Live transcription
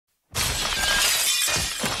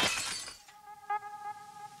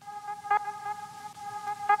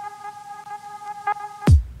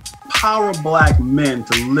Empower Black men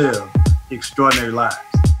to live extraordinary lives.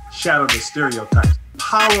 Shatter the stereotypes.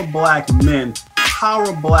 Empower Black men.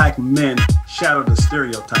 Empower Black men. Shatter the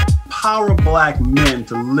stereotypes. Empower Black men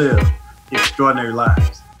to live extraordinary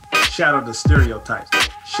lives. Shatter the stereotypes.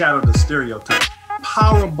 Shatter the stereotypes.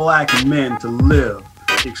 Empower Black men to live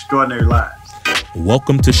extraordinary lives.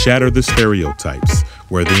 Welcome to Shatter the Stereotypes,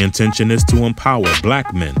 where the intention is to empower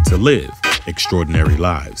Black men to live extraordinary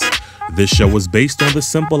lives. This show is based on the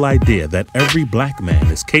simple idea that every Black man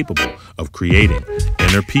is capable of creating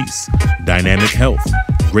inner peace, dynamic health,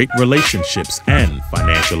 great relationships, and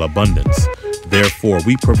financial abundance. Therefore,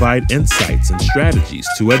 we provide insights and strategies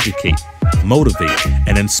to educate, motivate,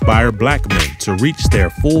 and inspire Black men to reach their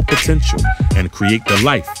full potential and create the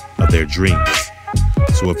life of their dreams.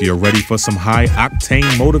 So if you're ready for some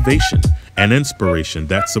high-octane motivation and inspiration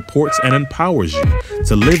that supports and empowers you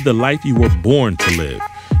to live the life you were born to live,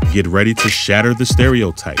 get ready to shatter the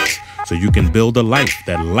stereotypes so you can build a life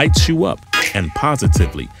that lights you up and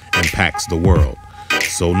positively impacts the world.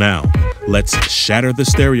 So now, let's shatter the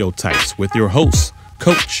stereotypes with your host,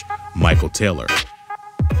 Coach Michael Taylor.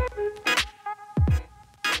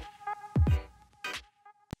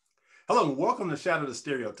 Hello and welcome to Shatter the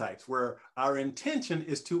Stereotypes, where our intention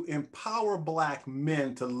is to empower Black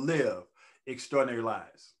men to live extraordinary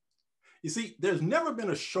lives. You see, there's never been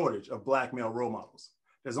a shortage of Black male role models.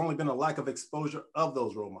 There's only been a lack of exposure of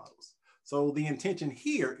those role models. So the intention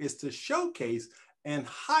here is to showcase and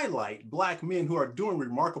highlight Black men who are doing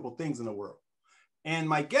remarkable things in the world. And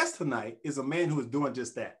my guest tonight is a man who is doing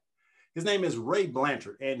just that. His name is Ray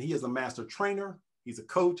Blanchard, and he is a master trainer. He's a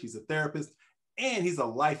coach, he's a therapist, and he's a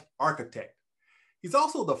life architect. He's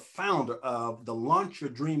also the founder of the Launch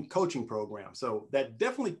Your Dream coaching program. So that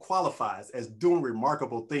definitely qualifies as doing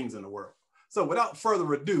remarkable things in the world. So without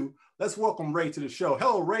further ado, let's welcome Ray to the show.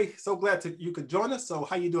 Hello, Ray. So glad you could join us. So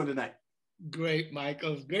how you doing tonight? Great,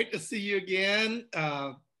 Michael. It's great to see you again.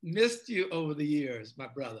 Missed you over the years, my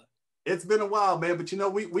brother. It's been a while, man, but you know,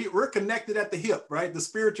 we're connected at the hip, right? The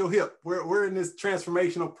spiritual hip. We're in this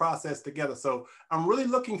transformational process together. So I'm really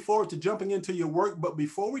looking forward to jumping into your work. But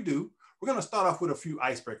before we do, we're going to start off with a few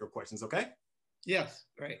icebreaker questions, okay? Yes,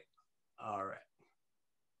 great. All right.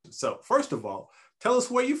 So first of all, tell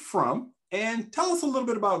us where you're from and tell us a little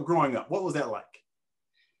bit about growing up. What was that like?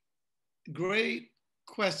 Great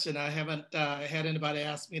question. I haven't had anybody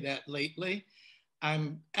ask me that lately.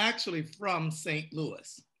 I'm actually from St.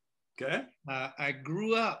 Louis. Okay. I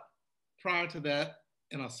grew up prior to that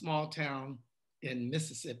in a small town in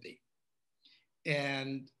Mississippi.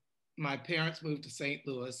 And my parents moved to St.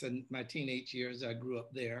 Louis in my teenage years. I grew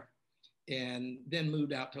up there and then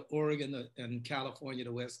moved out to Oregon and California,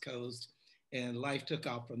 the West Coast, and life took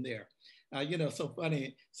off from there. So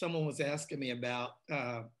funny, someone was asking me about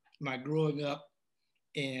my growing up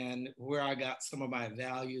and where I got some of my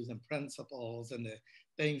values and principles and the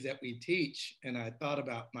things that we teach. And I thought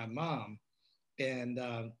about my mom, and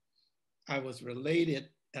I was relating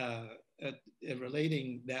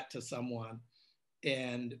that to someone.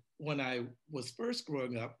 And when I was first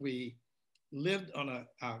growing up, we lived on a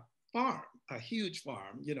farm, a huge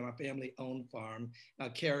farm. You know, my family owned farm, a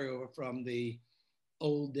carryover from the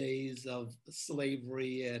old days of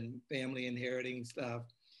slavery and family inheriting stuff.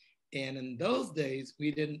 And in those days,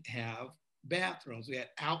 we didn't have bathrooms. We had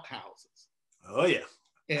outhouses. Oh, yeah.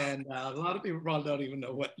 And a lot of people probably don't even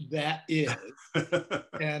know what that is.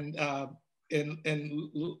 And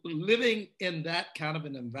living in that kind of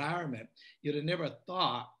an environment, you'd have never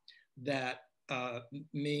thought that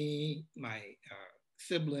me, my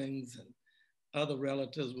siblings, and other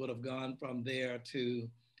relatives would have gone from there to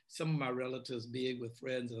some of my relatives being with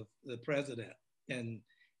friends of the president. And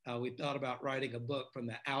we thought about writing a book from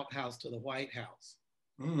the outhouse to the White House.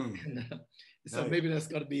 And, so nice. Maybe that's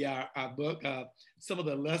going to be our book, some of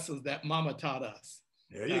the lessons that Mama taught us.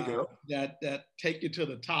 There you go. That take you to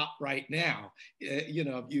the top right now, if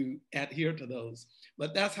you adhere to those.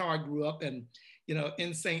 But that's how I grew up. And,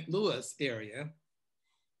 in St. Louis area,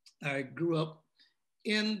 I grew up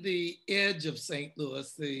in the edge of St.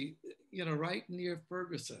 Louis, right near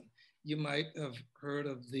Ferguson. You might have heard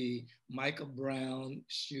of the Michael Brown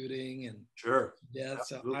shooting and sure. death.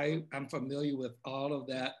 So I'm familiar with all of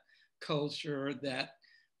that culture,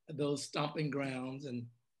 those stomping grounds, and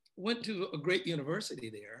went to a great university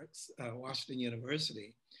there, Washington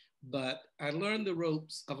University. But I learned the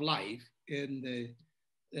ropes of life in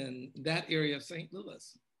that area of St.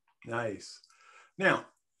 Louis. Nice. Now,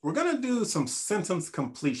 we're going to do some sentence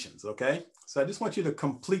completions, okay? So I just want you to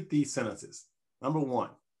complete these sentences. Number one,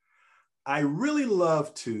 I really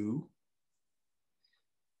love to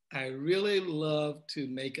I really love to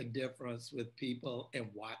make a difference with people and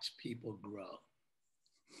watch people grow.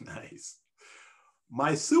 Nice.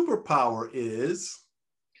 My superpower is?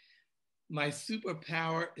 My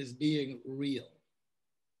superpower is being real.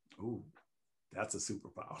 Ooh, that's a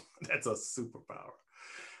superpower. That's a superpower.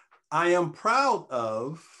 I am proud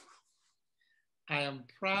of? I am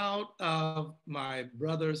proud of my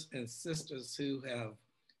brothers and sisters who have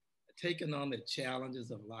taken on the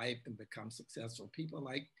challenges of life and become successful. People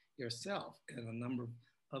like yourself and a number of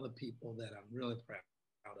other people that I'm really proud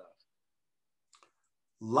of.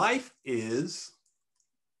 Life is?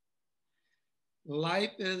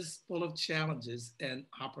 Life is full of challenges and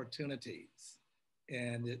opportunities.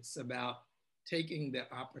 And it's about taking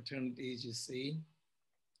the opportunities you see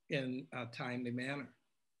in a timely manner.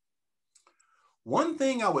 One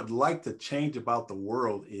thing I would like to change about the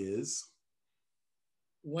world is?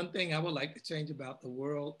 One thing I would like to change about the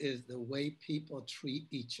world is the way people treat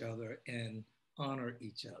each other and honor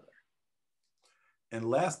each other. And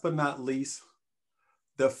last but not least,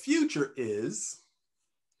 the future is?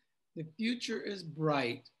 The future is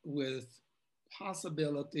bright with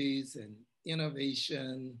possibilities and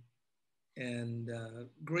innovation and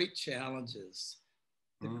great challenges.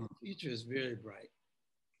 The future is very bright.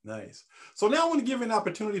 Nice. So now I want to give you an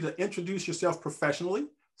opportunity to introduce yourself professionally.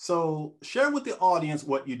 So share with the audience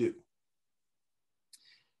what you do.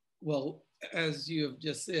 Well, as you have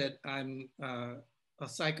just said, I'm a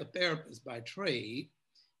psychotherapist by trade,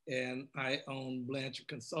 and I own Blanchard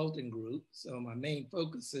Consulting Group. So my main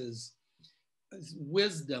focus is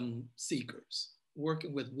wisdom seekers,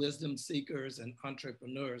 working with wisdom seekers and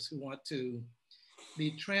entrepreneurs who want to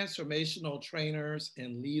be transformational trainers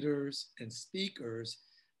and leaders and speakers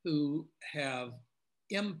who have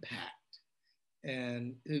impact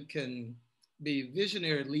and who can be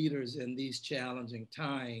visionary leaders in these challenging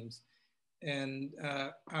times. And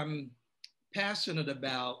I'm passionate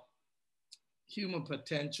about human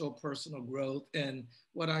potential, personal growth, and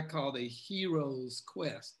what I call the hero's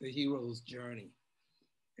quest, the hero's journey.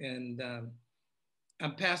 And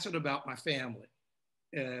I'm passionate about my family.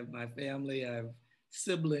 I have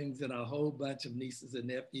siblings and a whole bunch of nieces and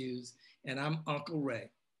nephews, and I'm Uncle Ray.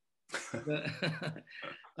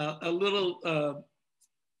 A little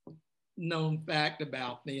known fact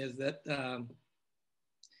about me is that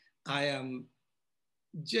I am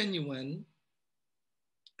genuine.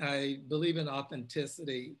 I believe in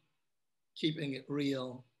authenticity, keeping it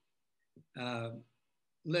real,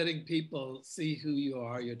 letting people see who you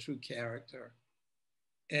are, your true character.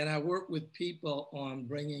 And I work with people on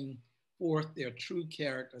bringing forth their true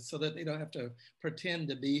character so that they don't have to pretend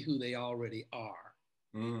to be who they already are.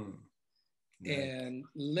 Nice. And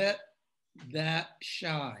let that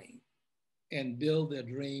shine and build their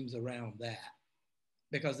dreams around that,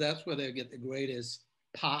 because that's where they get the greatest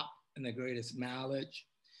pop and the greatest mileage.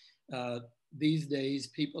 These days,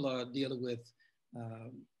 people are dealing with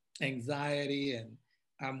anxiety, and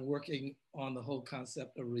I'm working on the whole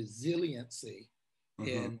concept of resiliency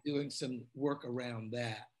and doing some work around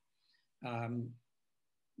that.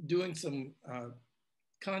 Doing some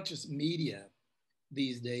conscious media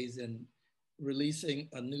these days and releasing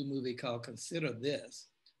a new movie called Consider This,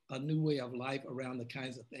 a new way of life around the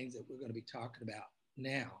kinds of things that we're going to be talking about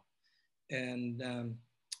now. And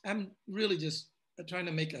I'm really just trying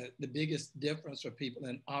to make the biggest difference for people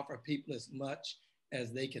and offer people as much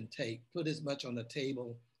as they can take, put as much on the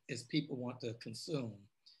table as people want to consume,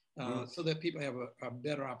 so that people have a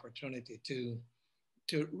better opportunity to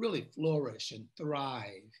really flourish and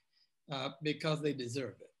thrive because they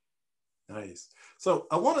deserve it. Nice. So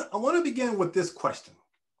I want to begin with this question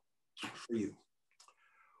for you.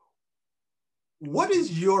 What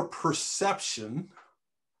is your perception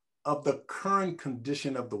of the current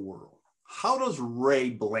condition of the world? How does Ray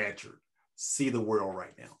Blanchard see the world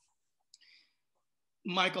right now?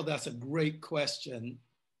 Michael, that's a great question.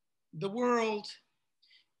 The world,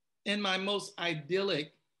 in my most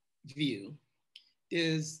idyllic view,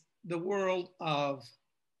 is the world of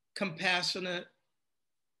compassionate,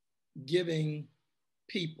 giving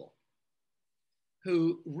people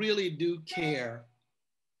who really do care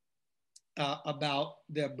about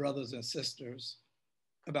their brothers and sisters,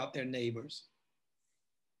 about their neighbors.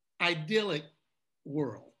 Idyllic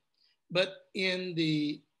world. But in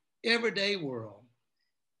the everyday world,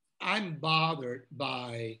 I'm bothered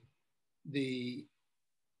by the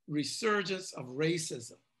resurgence of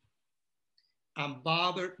racism. I'm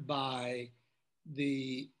bothered by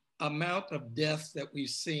the amount of deaths that we've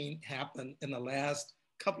seen happen in the last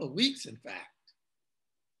couple of weeks, in fact,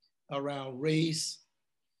 around race.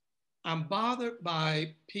 I'm bothered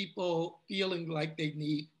by people feeling like they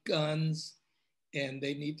need guns and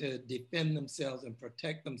they need to defend themselves and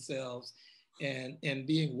protect themselves, and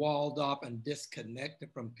being walled off and disconnected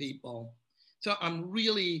from people. So I'm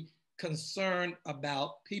really concerned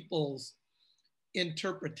about people's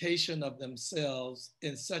interpretation of themselves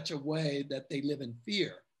in such a way that they live in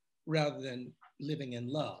fear rather than living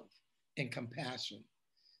in love and compassion.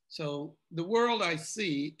 So the world I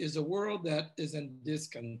see is a world that is in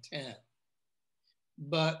discontent,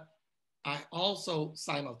 but I also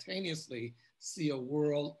simultaneously see a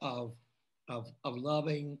world of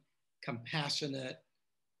loving, compassionate,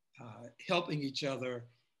 helping each other.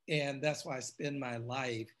 And that's why I spend my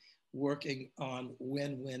life working on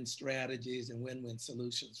win-win strategies and win-win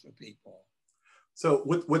solutions for people. So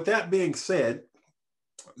with that being said,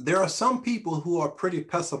 there are some people who are pretty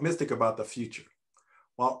pessimistic about the future,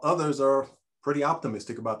 while others are pretty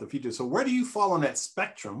optimistic about the future. So where do you fall on that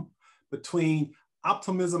spectrum between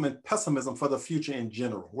optimism and pessimism for the future in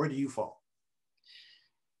general? Where do you fall?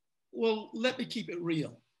 Well, let me keep it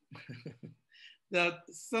real. That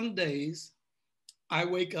some days I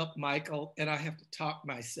wake up, Michael, and I have to talk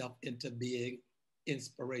myself into being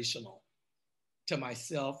inspirational to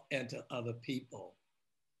myself and to other people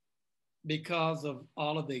because of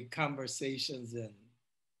all of the conversations and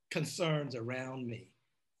concerns around me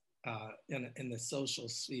in the social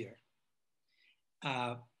sphere.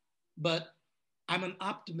 But I'm an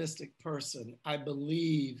optimistic person. I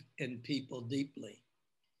believe in people deeply.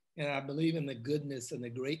 And I believe in the goodness and the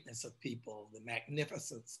greatness of people, the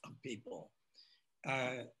magnificence of people,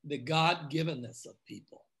 the God-givenness of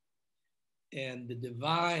people, and the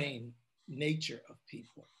divine nature of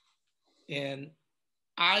people. And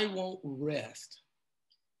I won't rest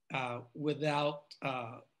without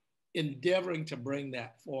endeavoring to bring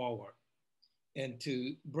that forward and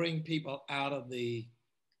to bring people out of the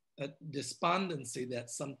despondency that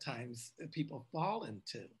sometimes people fall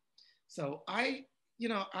into. So I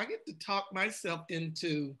get to talk myself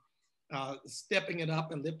into stepping it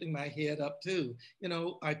up and lifting my head up too.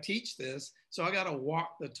 I teach this, so I got to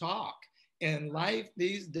walk the talk. And life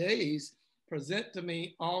these days present to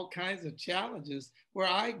me all kinds of challenges where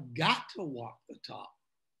I got to walk the talk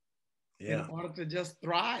in order to just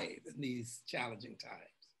thrive in these challenging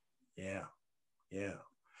times. Yeah.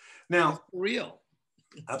 Now, it's real.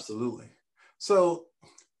 Absolutely. So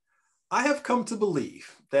I have come to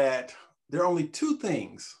believe that there are only two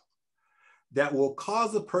things that will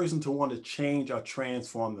cause a person to want to change or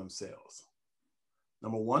transform themselves.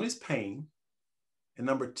 Number one is pain. And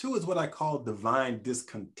number two is what I call divine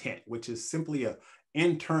discontent, which is simply an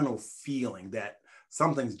internal feeling that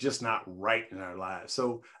something's just not right in our lives.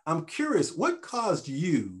 So I'm curious, what caused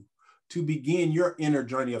you to begin your inner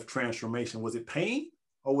journey of transformation? Was it pain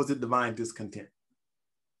or was it divine discontent?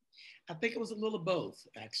 I think it was a little of both,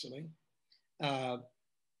 actually.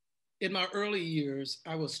 In my early years,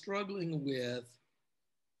 I was struggling with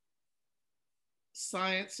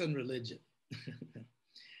science and religion.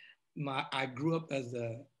 I grew up as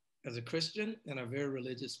a Christian in a very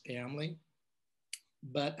religious family,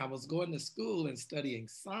 but I was going to school and studying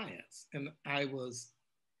science, and I was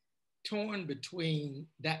torn between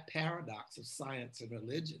that paradox of science and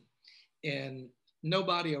religion, and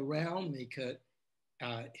nobody around me could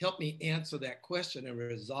help me answer that question and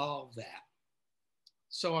resolve that.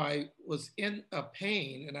 So I was in a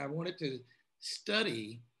pain, and I wanted to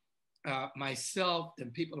study myself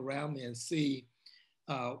and people around me and see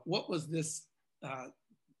what was this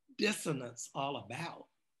dissonance all about,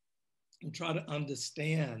 and try to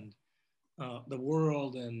understand the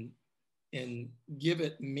world and give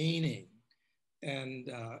it meaning. And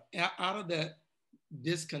out of that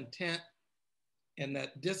discontent and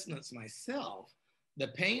that dissonance myself, the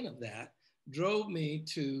pain of that drove me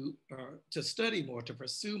to study more, to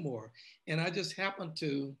pursue more. And I just happened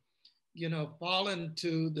to, fall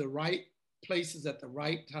into the right places at the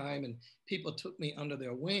right time, and people took me under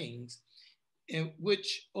their wings, and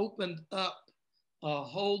which opened up a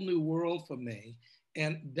whole new world for me.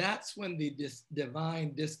 And that's when the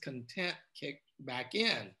divine discontent kicked back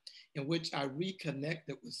in which I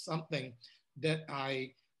reconnected with something that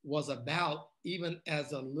I was about, even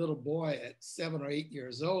as a little boy at 7 or 8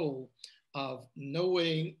 years old, of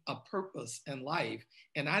knowing a purpose in life.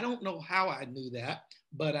 And I don't know how I knew that,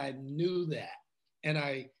 but I knew that. And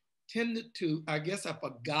I tended to, I guess I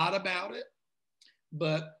forgot about it,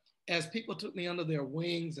 but as people took me under their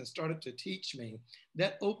wings and started to teach me,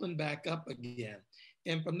 that opened back up again.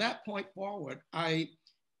 And from that point forward, I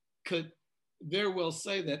could very well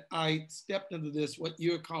say that I stepped into this, what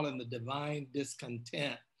you're calling the divine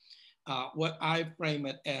discontent, what I frame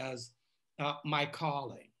it as my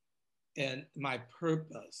calling and my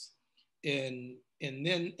purpose. and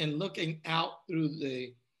then looking out through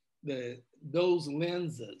those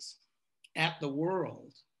lenses at the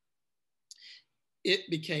world, it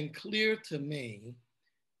became clear to me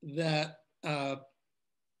that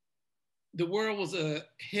the world was a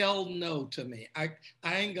hell no to me. I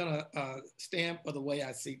ain't gonna stand for the way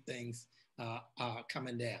I see things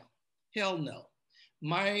coming down. Hell no.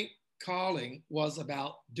 My calling was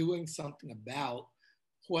about doing something about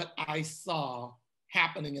what I saw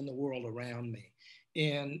happening in the world around me.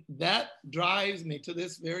 And that drives me to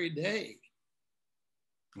this very day.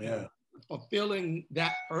 Yeah. Fulfilling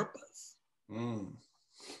that purpose.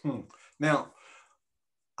 Now,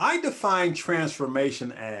 I define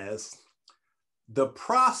transformation as the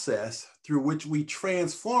process through which we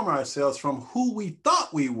transform ourselves from who we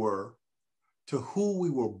thought we were to who we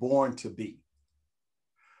were born to be.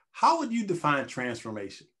 How would you define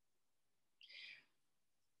transformation?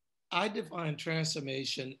 I define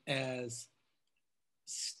transformation as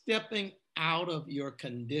stepping out of your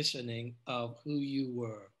conditioning of who you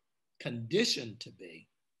were conditioned to be,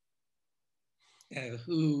 and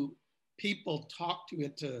who people talked you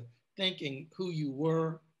into thinking who you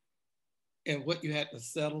were and what you had to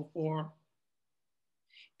settle for,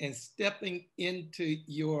 and stepping into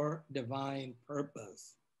your divine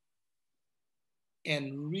purpose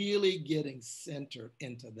and really getting centered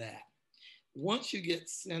into that. Once you get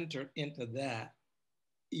centered into that,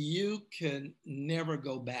 you can never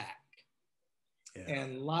go back. Yeah.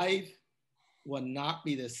 And life will not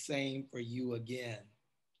be the same for you again.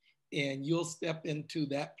 And you'll step into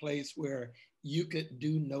that place where you could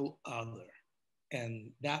do no other.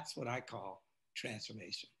 And that's what I call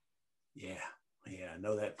transformation. Yeah, I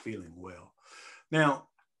know that feeling well. Now,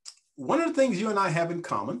 one of the things you and I have in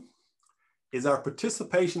common is our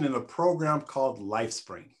participation in a program called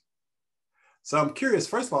LifeSpring. So I'm curious,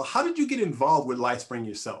 first of all, how did you get involved with LifeSpring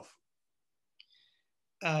yourself?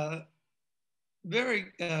 Very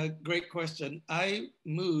great question. I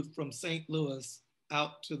moved from St. Louis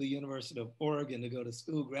out to the University of Oregon to go to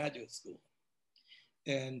school, graduate school,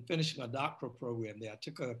 and finishing a doctoral program there. I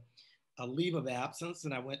took a leave of absence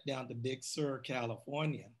and I went down to Big Sur,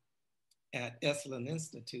 California at Esalen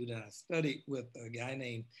Institute, and I studied with a guy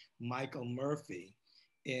named Michael Murphy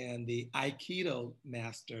and the Aikido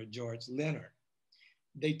master, George Leonard.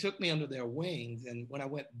 They took me under their wings, and when I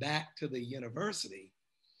went back to the university,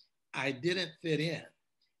 I didn't fit in.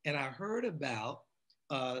 And I heard about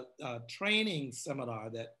a training seminar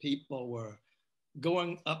that people were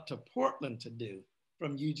going up to Portland to do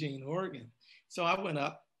from Eugene, Oregon. So I went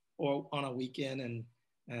up on a weekend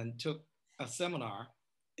and took a seminar,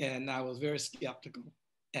 and I was very skeptical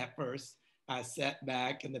at first. I sat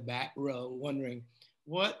back in the back row wondering,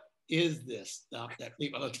 what is this stuff that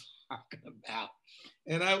people are talking about?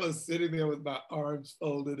 And I was sitting there with my arms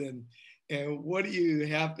folded and what do you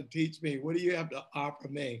have to teach me? What do you have to offer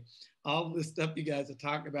me? All this stuff you guys are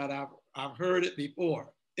talking about, I've heard it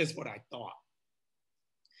before, is what I thought.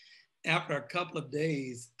 After a couple of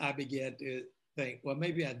days, I began to think, well,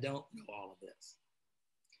 maybe I don't know all of this.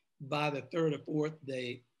 By the third or fourth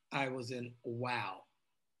day, I was in wow.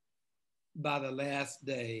 By the last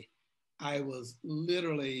day, I was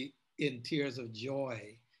literally in tears of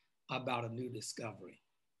joy about a new discovery.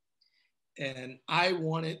 And I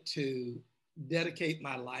wanted to dedicate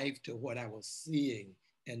my life to what I was seeing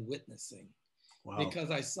and witnessing. Wow.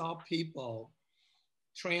 Because I saw people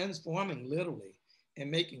transforming literally and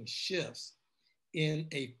making shifts in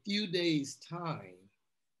a few days' time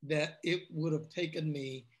that it would have taken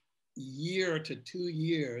me a year to 2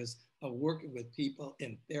 years of working with people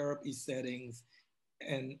in therapy settings.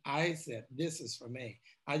 And I said, this is for me.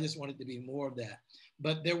 I just wanted to be more of that.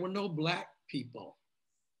 But there were no Black people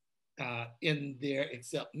in there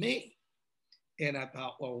except me. And I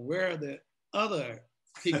thought, well, where are the other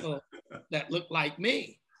people that look like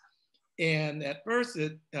me? And at first,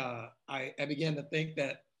 I began to think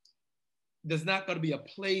that there's not going to be a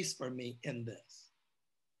place for me in this.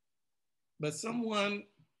 But someone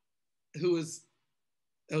who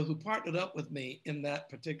partnered up with me in that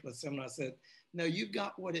particular seminar said, no, you've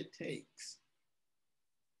got what it takes.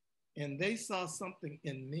 And they saw something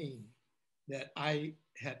in me that I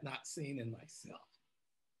had not seen in myself.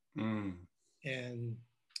 Mm. And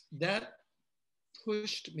that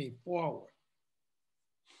pushed me forward.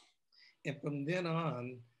 And from then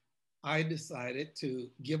on, I decided to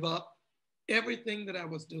give up everything that I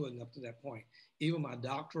was doing up to that point, even my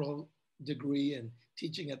doctoral degree and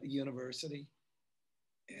teaching at the university,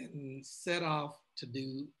 and set off to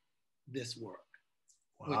do this work,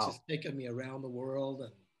 wow, which has taken me around the world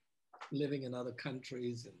and living in other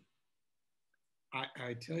countries. And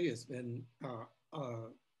I tell you, it's been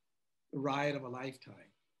ride of a lifetime.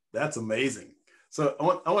 That's amazing. So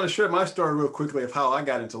I want to share my story real quickly of how I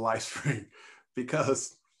got into LifeSpring,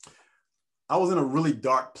 because I was in a really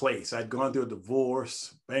dark place. I'd gone through a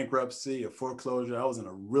divorce, bankruptcy, a foreclosure. I was in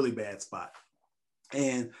a really bad spot.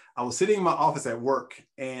 And I was sitting in my office at work,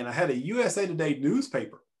 and I had a USA Today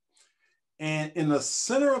newspaper. And in the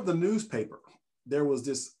center of the newspaper, there was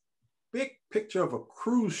this big picture of a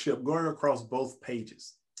cruise ship going across both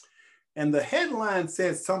pages. And the headline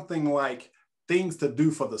said something like things to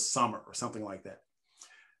do for the summer or something like that.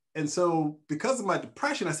 And so because of my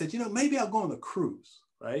depression, I said, maybe I'll go on a cruise,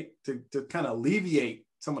 right? To kind of alleviate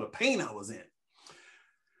some of the pain I was in.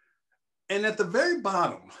 And at the very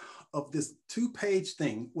bottom of this 2-page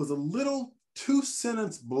thing was a little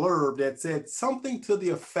 2-sentence blurb that said something to the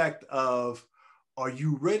effect of, are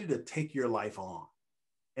you ready to take your life on?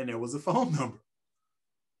 And there was a phone number.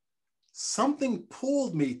 Something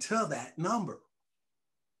pulled me to that number.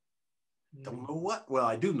 Don't know what. Well,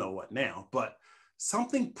 I do know what now, but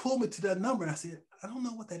something pulled me to that number. And I said, I don't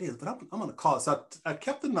know what that is, but I'm going to call it. So I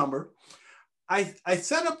kept the number. I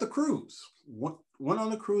set up the cruise, went on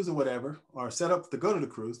the cruise or whatever, or set up to go to the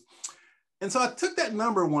cruise. And so I took that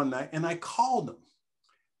number one night and I called them.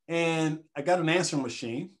 And I got an answering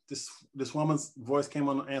machine. This woman's voice came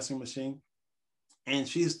on the answering machine. And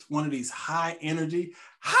she's one of these high energy,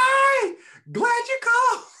 hi, glad you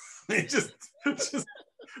called. It's just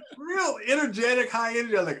real energetic, high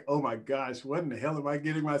energy. I'm like, oh my gosh, what in the hell am I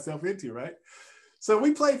getting myself into, right? So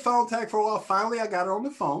we played phone tag for a while. Finally, I got her on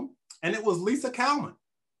the phone, and it was Lisa Kalman.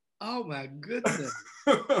 Oh my goodness.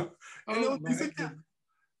 It was Lisa Kalman.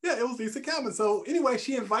 Yeah, it was Lisa Kalman. So anyway,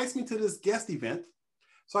 she invites me to this guest event.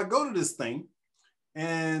 So I go to this thing,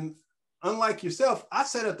 and unlike yourself, I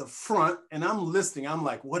sat at the front and I'm listening. I'm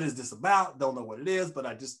like, what is this about? Don't know what it is, but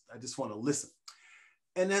I just want to listen.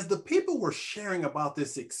 And as the people were sharing about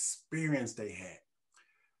this experience they had,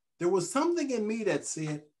 there was something in me that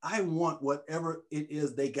said, I want whatever it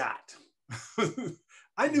is they got.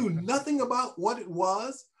 I knew nothing about what it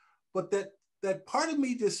was, but that part of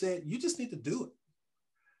me just said, you just need to do it.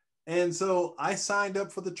 And so I signed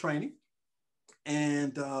up for the training.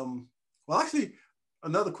 And actually,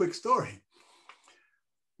 another quick story.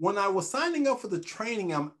 When I was signing up for the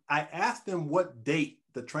training, I asked them what date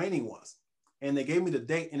the training was. And they gave me the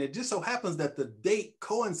date. And it just so happens that the date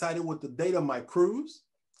coincided with the date of my cruise.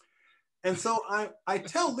 And so I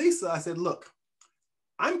tell Lisa, I said, look,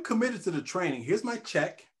 I'm committed to the training. Here's my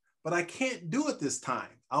check, but I can't do it this time.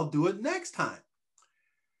 I'll do it next time.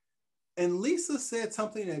 And Lisa said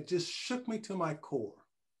something that just shook me to my core.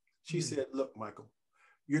 She said, look, Michael,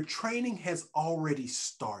 your training has already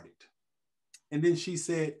started. And then she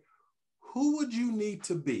said, who would you need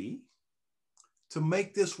to be to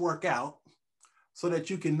make this work out so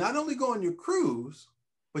that you can not only go on your cruise,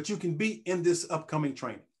 but you can be in this upcoming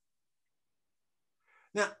training?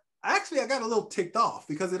 Now, actually, I got a little ticked off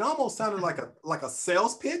because it almost sounded like a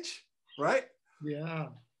sales pitch, right? Yeah.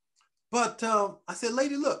 But I said,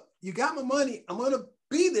 lady, look, you got my money. I'm going to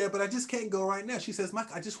be there, but I just can't go right now. She says,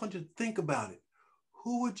 Mike, I just want you to think about it.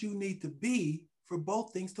 Who would you need to be for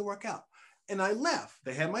both things to work out? And I left.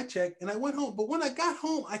 They had my check and I went home. But when I got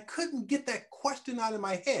home, I couldn't get that question out of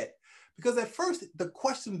my head because at first the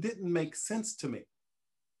question didn't make sense to me.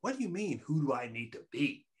 What do you mean? Who do I need to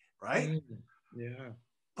be? Right? Yeah.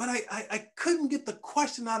 But I couldn't get the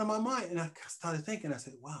question out of my mind. And I started thinking, I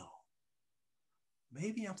said, wow,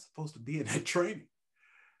 maybe I'm supposed to be in that training.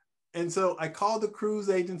 And so I called the cruise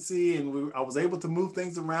agency and I was able to move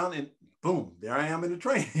things around and boom, there I am in the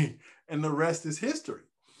training and the rest is history.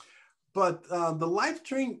 But the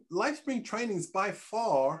LifeSpring trainings by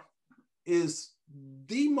far is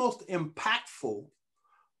the most impactful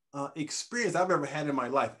experience I've ever had in my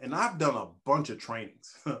life. And I've done a bunch of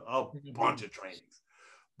trainings,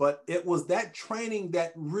 but it was that training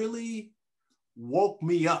that really woke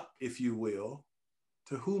me up, if you will,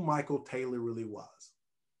 to who Michael Taylor really was.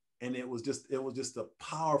 And it was just a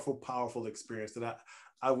powerful, powerful experience that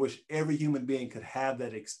I wish every human being could have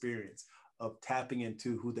that experience of tapping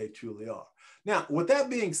into who they truly are. Now, with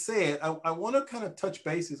that being said, I want to kind of touch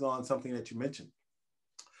bases on something that you mentioned.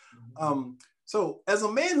 So as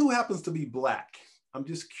a man who happens to be Black, I'm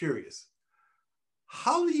just curious,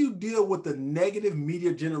 how do you deal with the negative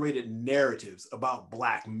media generated narratives about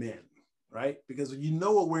Black men, right? Because you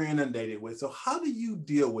know what we're inundated with. So how do you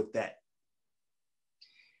deal with that?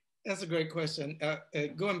 That's a great question.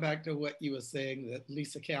 Going back to what you were saying, that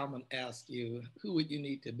Lisa Kalman asked you, who would you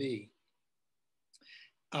need to be?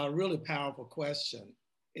 A really powerful question.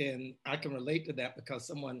 And I can relate to that because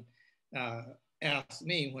someone asked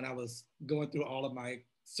me when I was going through all of my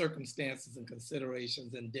circumstances and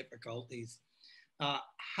considerations and difficulties.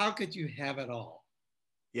 How could you have it all?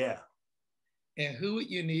 Yeah. And who would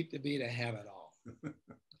you need to be to have it all?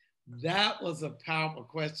 That was a powerful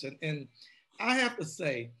question. And I have to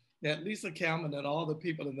say that Lisa Kalman and all the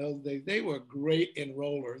people in those days, they were great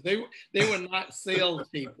enrollers. They were not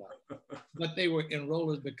salespeople, but they were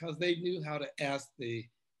enrollers because they knew how to ask the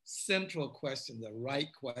central questions, the right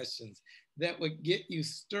questions that would get you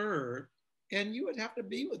stirred. And you would have to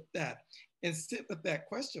be with that and sit with that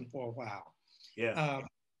question for a while. Yeah.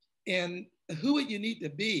 And who would you need to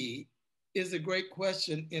be is a great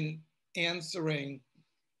question in answering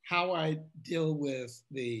how I deal with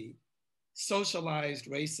the socialized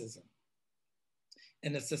racism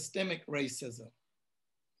and the systemic racism.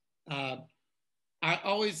 I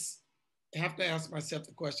always have to ask myself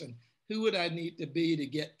the question, who would I need to be to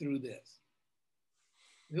get through this?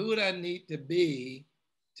 Who would I need to be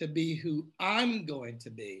who I'm going to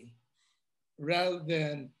be, rather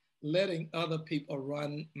than letting other people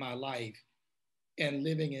run my life and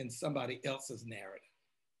living in somebody else's narrative?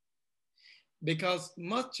 Because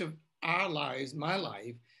much of our lives, my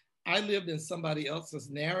life, I lived in somebody else's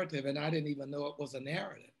narrative and I didn't even know it was a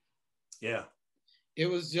narrative. Yeah. It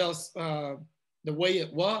was just the way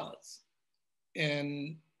it was.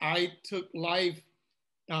 And I took life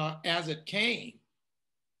as it came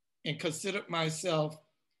and considered myself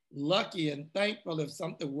lucky and thankful if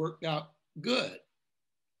something worked out good.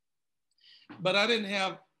 But I didn't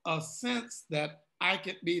have a sense that I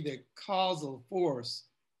could be the causal force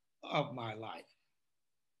of my life.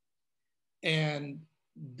 And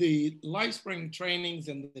the LifeSpring trainings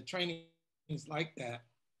and the trainings like that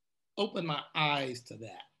opened my eyes to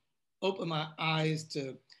that, opened my eyes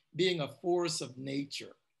to being a force of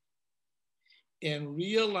nature and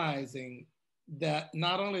realizing that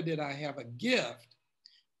not only did I have a gift,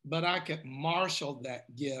 but I could marshal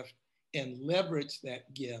that gift and leverage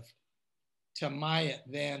that gift to my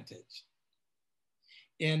advantage.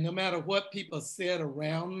 And no matter what people said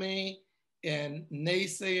around me and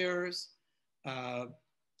naysayers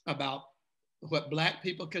about what Black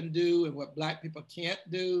people can do and what Black people can't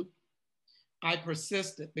do, I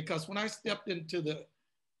persisted, because when I stepped into the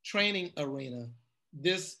training arena,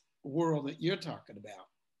 this world that you're talking about,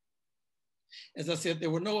 as I said, there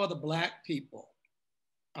were no other Black people.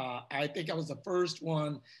 I think I was the first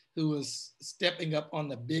one who was stepping up on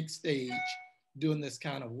the big stage doing this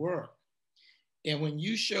kind of work. And when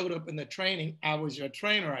you showed up in the training, I was your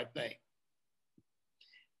trainer, I think.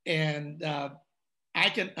 And I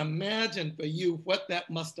can imagine for you what that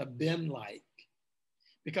must have been like.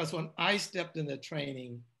 Because when I stepped in the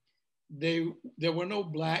training, there were no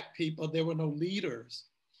Black people, there were no leaders.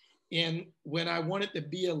 And when I wanted to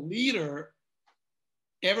be a leader,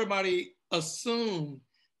 everybody assumed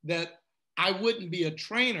that I wouldn't be a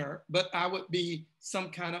trainer, but I would be some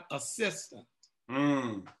kind of assistant.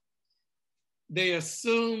 They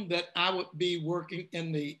assumed that I would be working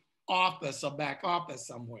in the office or back office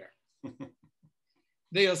somewhere.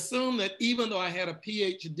 They assumed that even though I had a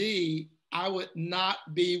PhD, I would not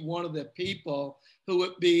be one of the people who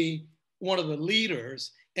would be one of the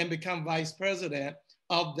leaders and become vice president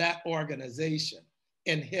of that organization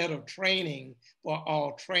and head of training for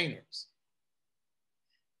all trainers.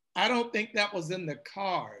 I don't think that was in the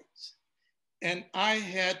cards. And I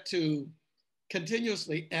had to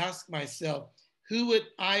continuously ask myself, who would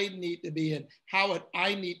I need to be and how would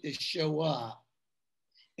I need to show up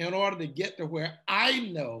in order to get to where I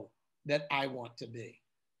know that I want to be?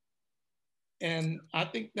 And I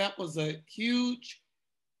think that was a huge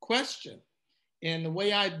question. And the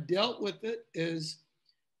way I dealt with it is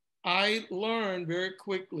I learned very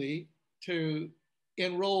quickly to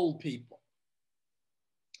enroll people,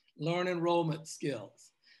 learn enrollment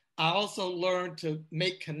skills. I also learned to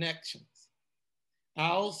make connections. I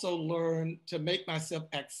also learned to make myself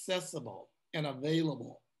accessible and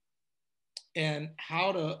available, and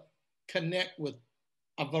how to connect with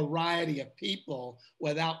a variety of people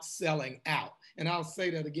without selling out. And I'll say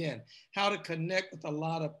that again, how to connect with a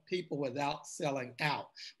lot of people without selling out.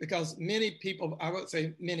 Because many people, I would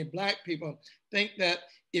say many Black people, think that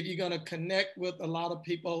if you're gonna connect with a lot of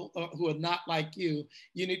people who are not like you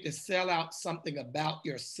need to sell out something about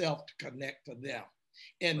yourself to connect to them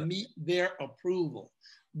and meet their approval.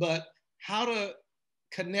 But how to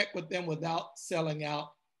connect with them without selling out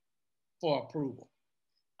for approval.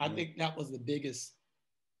 I think that was the biggest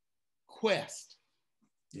quest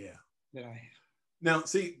that I had. Now,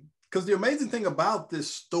 see, because the amazing thing about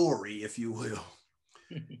this story, if you will,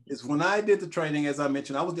 is when I did the training, as I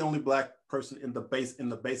mentioned, I was the only Black person in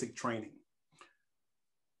the basic training.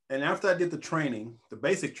 And after I did the training, the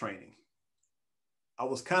basic training, I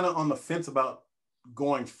was kind of on the fence about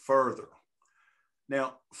going further.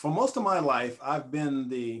 Now, for most of my life, I've been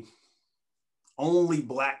the only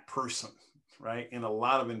Black person, right, in a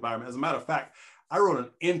lot of environments. As a matter of fact, I wrote an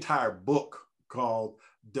entire book called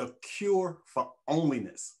The Cure for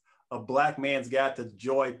Onlyness, a Black man's guide to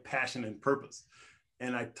joy, passion, and purpose.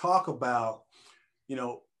 And I talk about, you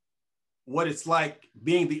know, what it's like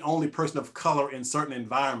being the only person of color in certain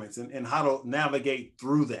environments and how to navigate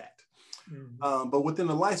through that. Mm-hmm. But within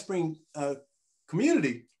the LifeSpring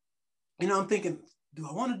community, you know, I'm thinking, do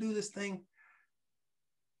I want to do this thing?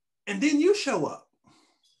 And then you show up.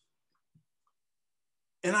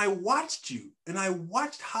 And I watched you, and I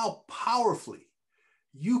watched how powerfully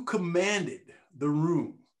you commanded the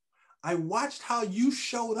room. I watched how you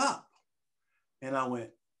showed up. And I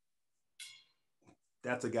went,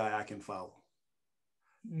 that's a guy I can follow.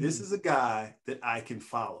 This is a guy that I can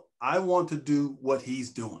follow. I want to do what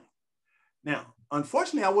he's doing. Now,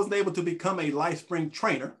 unfortunately, I wasn't able to become a LifeSpring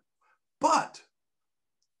trainer, but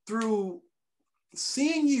through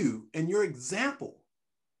seeing you and your example,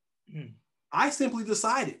 I simply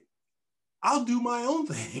decided I'll do my own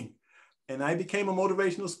thing. And I became a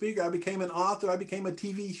motivational speaker. I became an author. I became a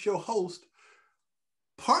TV show host,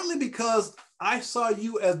 partly because I saw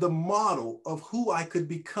you as the model of who I could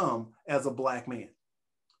become as a Black man.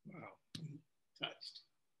 Wow, touched.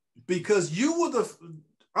 Because you were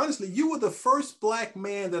honestly, you were the first Black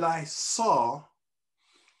man that I saw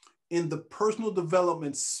in the personal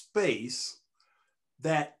development space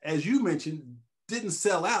that, as you mentioned, didn't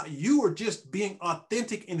sell out. You were just being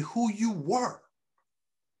authentic in who you were.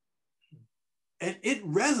 And it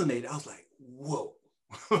resonated. I was like, whoa,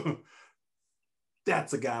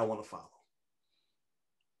 that's a guy I want to follow.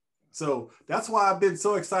 So that's why I've been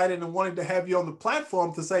so excited and wanting to have you on the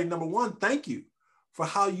platform to say, number one, thank you for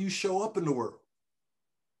how you show up in the world,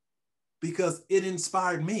 because it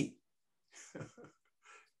inspired me.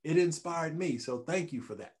 It inspired me. So thank you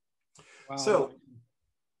for that. Wow. So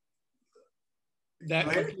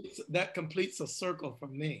that completes a circle for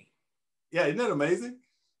me. Yeah, isn't that amazing?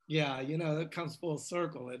 Yeah, you know, it comes full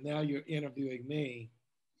circle, and now you're interviewing me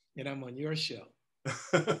and I'm on your show.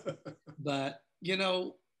 But, you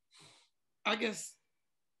know, I guess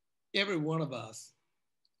every one of us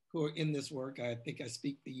who are in this work, I think I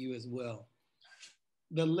speak to you as well.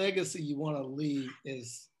 The legacy you want to leave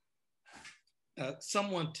is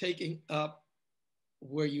someone taking up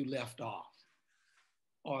where you left off,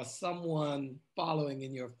 or someone following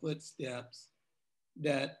in your footsteps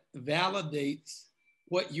that validates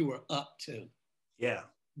what you were up to. Yeah.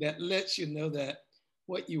 That lets you know that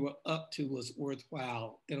what you were up to was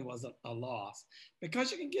worthwhile and it wasn't a loss.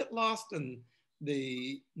 Because you can get lost in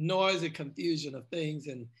the noise and confusion of things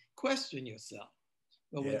and question yourself.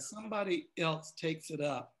 But when somebody else takes it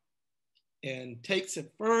up and takes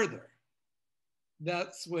it further,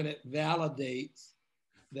 that's when it validates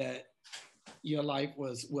that your life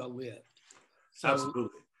was well lived. So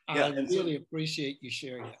absolutely. Yeah, I really appreciate you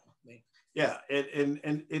sharing that with me. Yeah,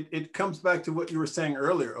 it comes back to what you were saying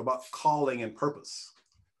earlier about calling and purpose.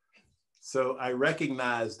 So I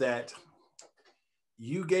recognize that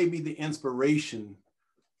you gave me the inspiration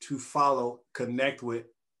to follow, connect with,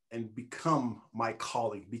 and become my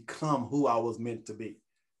calling, become who I was meant to be.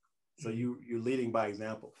 So you're leading by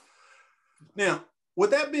example. Now,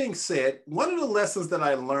 with that being said, one of the lessons that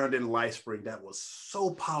I learned in LifeSpring that was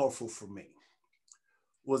so powerful for me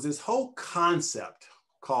was this whole concept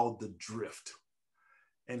called the drift,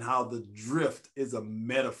 and how the drift is a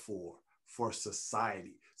metaphor for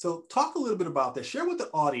society. So talk a little bit about that. Share with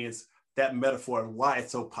the audience that metaphor and why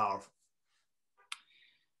it's so powerful.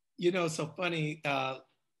 You know, it's so funny.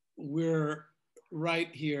 We're right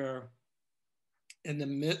here in the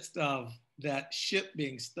midst of that ship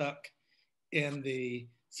being stuck in the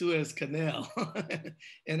Suez Canal.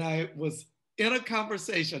 And I was in a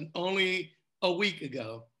conversation only a week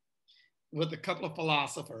ago with a couple of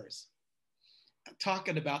philosophers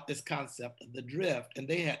talking about this concept of the drift, and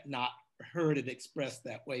they had not heard it expressed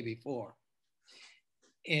that way before.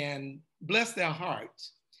 And bless their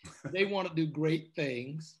hearts, they want to do great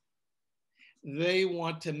things. They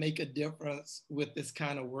want to make a difference with this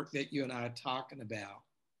kind of work that you and I are talking about.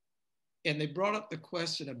 And they brought up the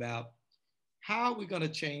question about how are we going to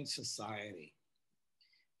change society?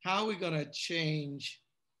 How are we going to change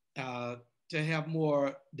to have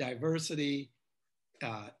more diversity,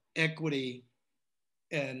 equity,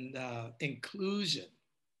 and inclusion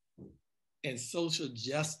and social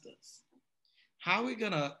justice? How are we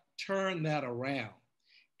going to turn that around?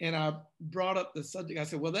 And I brought up the subject. I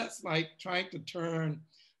said, well, that's like trying to turn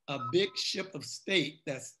a big ship of state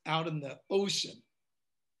that's out in the ocean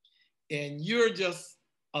and you're just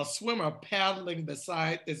a swimmer paddling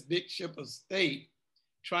beside this big ship of state,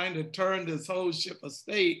 trying to turn this whole ship of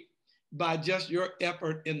state by just your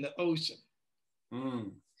effort in the ocean.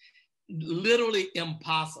 Literally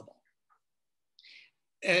impossible.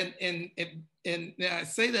 And I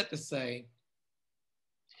say that to say,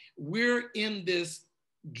 we're in this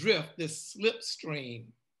drift, this slipstream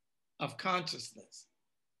of consciousness,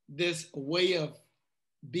 this way of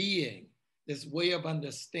being, this way of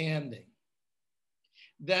understanding,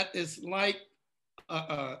 that is like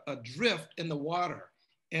a drift in the water.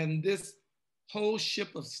 And this whole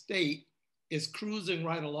ship of state is cruising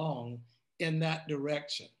right along in that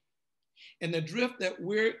direction. And the drift that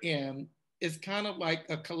we're in is kind of like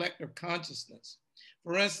a collective consciousness.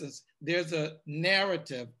 For instance, there's a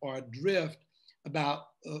narrative or a drift about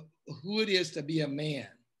who it is to be a man,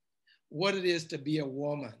 what it is to be a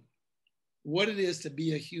woman, what it is to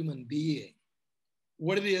be a human being,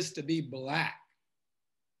 what it is to be Black,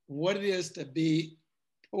 what it is to be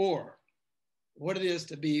poor, what it is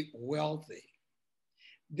to be wealthy.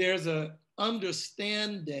 There's an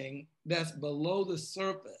understanding that's below the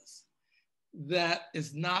surface that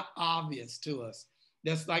is not obvious to us.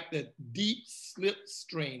 That's like the deep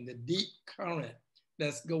slipstream, the deep current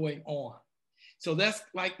that's going on. So that's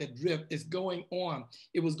like the drift is going on.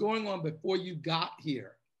 It was going on before you got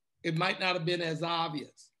here. It might not have been as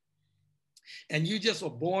obvious. And you just were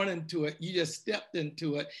born into it. You just stepped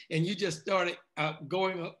into it and you just started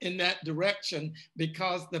going in that direction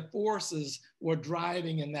because the forces were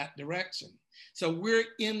driving in that direction. So we're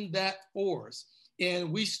in that force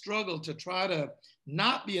and we struggle to try to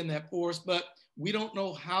not be in that force, but we don't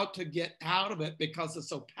know how to get out of it because it's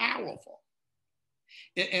so powerful.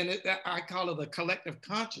 And I call it the collective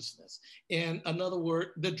consciousness. In another word,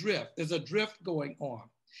 the drift. There's a drift going on.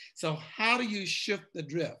 So how do you shift the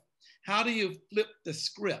drift? How do you flip the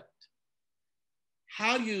script?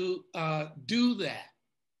 How do you do that?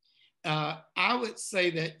 I would say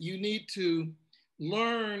that you need to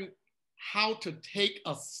learn how to take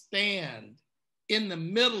a stand in the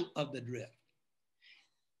middle of the drift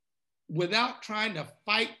without trying to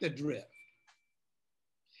fight the drift.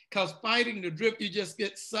 Because fighting the drift, you just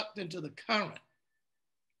get sucked into the current.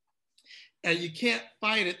 And you can't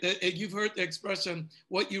fight it. You've heard the expression,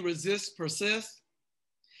 what you resist persists.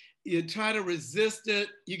 You try to resist it,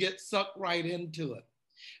 you get sucked right into it.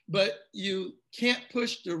 But you can't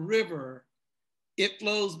push the river, it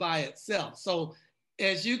flows by itself. So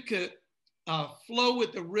as you could flow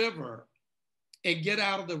with the river and get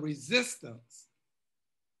out of the resistance,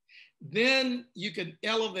 then you can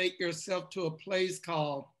elevate yourself to a place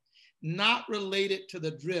called not related to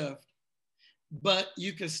the drift, but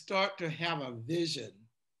you can start to have a vision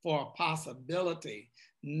for a possibility,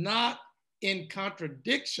 not in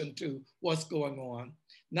contradiction to what's going on,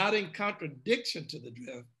 not in contradiction to the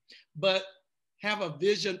drift, but have a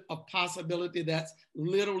vision of possibility that's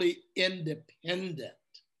literally independent,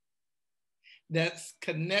 that's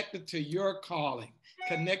connected to your calling,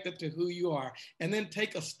 connected to who you are, and then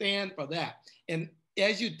take a stand for that. And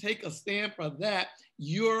as you take a stand for that,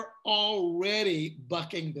 you're already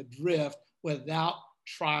bucking the drift without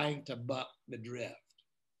trying to buck the drift.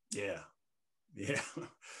 Yeah.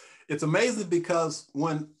 It's amazing because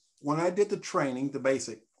when I did the training, the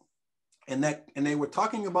basic, and they were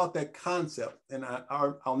talking about that concept, and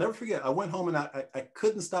I'll never forget, I went home and I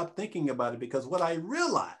couldn't stop thinking about it because what I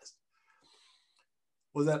realized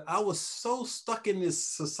was that I was so stuck in this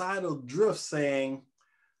societal drift saying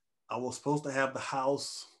I was supposed to have the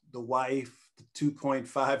house, the wife, the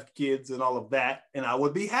 2.5 kids and all of that, and I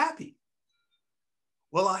would be happy.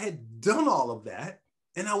 Well, I had done all of that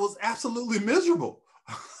and I was absolutely miserable.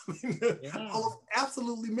 I was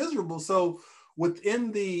absolutely miserable. So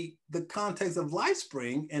within the context of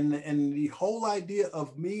LifeSpring and the whole idea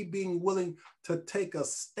of me being willing to take a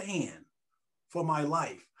stand for my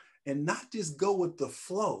life and not just go with the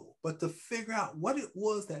flow, but to figure out what it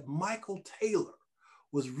was that Michael Taylor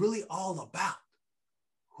was really all about.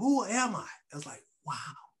 Who am I? I was like, wow.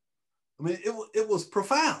 I mean, it was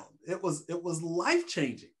profound. It was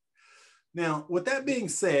life-changing. Now, with that being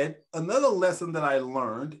said, another lesson that I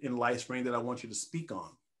learned in LifeSpring that I want you to speak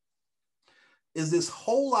on is this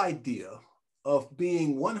whole idea of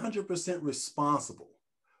being 100% responsible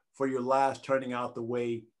for your lives turning out the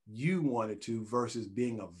way you wanted to versus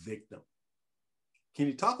being a victim. Can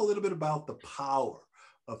you talk a little bit about the power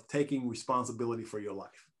of taking responsibility for your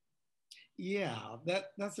life? Yeah,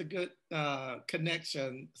 that's a good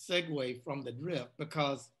connection, segue from the drift,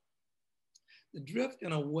 because the drift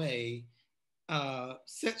in a way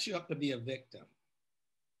sets you up to be a victim.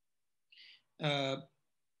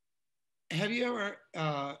 have you ever,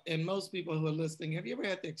 and most people who are listening, have you ever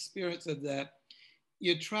had the experience of that?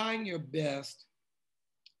 You're trying your best,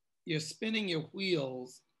 you're spinning your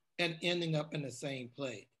wheels and ending up in the same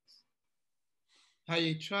place. How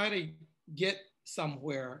you try to get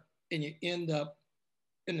somewhere and you end up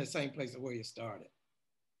in the same place where you started.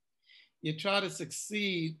 You try to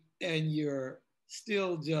succeed and you're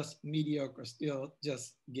still just mediocre, still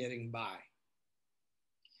just getting by.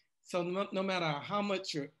 So no matter how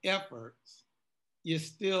much your efforts, you're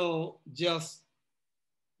still just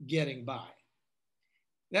getting by.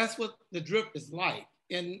 That's what the drift is like.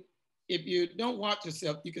 And if you don't watch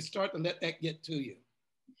yourself, you can start to let that get to you.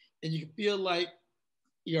 And you can feel like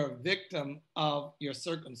you're a victim of your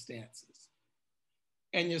circumstances.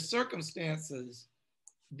 And your circumstances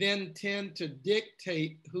then tend to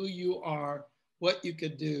dictate who you are, what you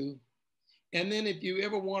could do. And then if you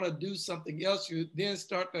ever want to do something else, you then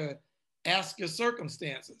start to ask your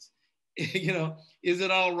circumstances. You know, is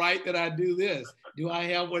it all right that I do this? Do I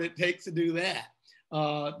have what it takes to do that?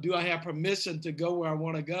 Do I have permission to go where I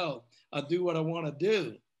want to go? Do what I want to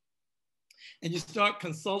do? And you start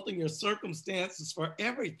consulting your circumstances for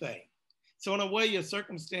everything. So in a way, your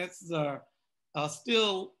circumstances are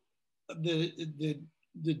still the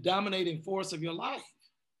dominating force of your life.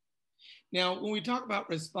 Now, when we talk about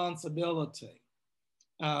responsibility,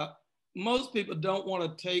 most people don't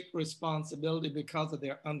want to take responsibility because of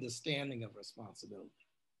their understanding of responsibility.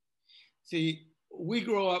 See, we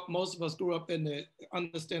grow up, most of us grew up in the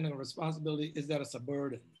understanding of responsibility is that it's a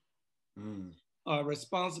burden.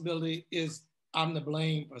 Responsibility is I'm to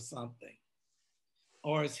blame for something,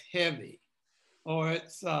 or it's heavy, or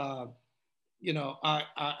it's, you know,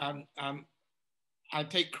 I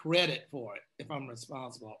take credit for it if I'm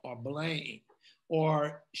responsible, or blame,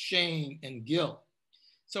 or shame and guilt.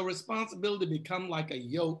 So responsibility become like a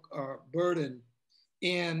yoke or burden,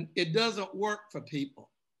 and it doesn't work for people.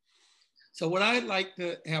 So what I'd like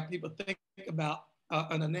to have people think about,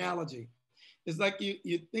 an analogy, is like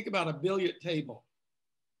you think about a billiard table,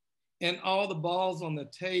 and all the balls on the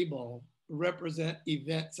table represent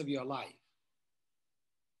events of your life.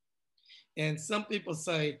 And some people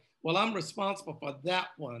say, well, I'm responsible for that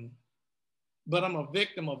one, but I'm a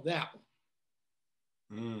victim of that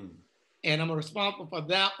one. And I'm responsible for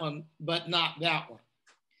that one, but not that one.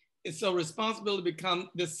 And so responsibility becomes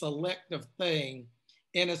this selective thing,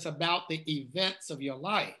 and it's about the events of your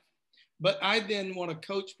life. But I then want to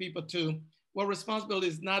coach people to, well, responsibility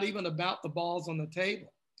is not even about the balls on the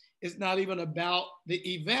table. It's not even about the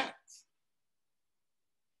events.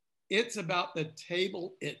 It's about the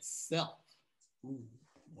table itself. Ooh,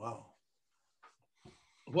 wow.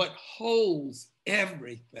 What holds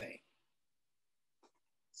everything.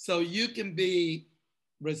 So you can be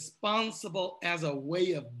responsible as a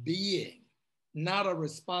way of being, not a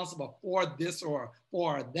responsible for this or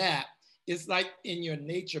for that. It's like in your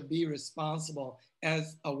nature, be responsible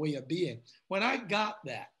as a way of being. When I got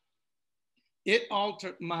that, it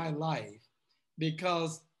altered my life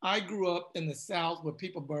because I grew up in the South where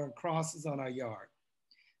people burned crosses on our yard.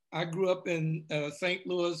 I grew up in St.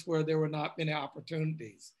 Louis where there were not many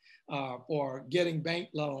opportunities for getting bank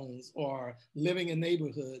loans or living in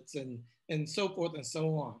neighborhoods and so forth and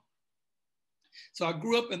so on. So I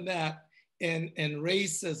grew up in that and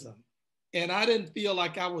racism. And I didn't feel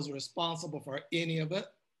like I was responsible for any of it.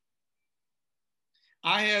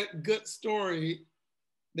 I had a good story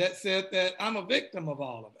that said that I'm a victim of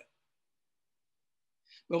all of it.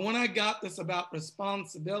 But when I got this about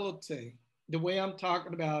responsibility, the way I'm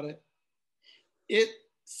talking about it, it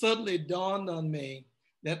suddenly dawned on me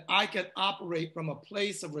that I could operate from a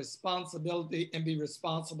place of responsibility and be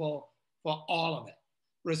responsible for all of it.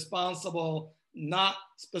 Responsible, not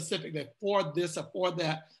specifically for this or for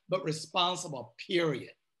that, but responsible,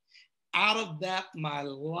 period. Out of that, my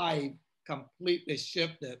life completely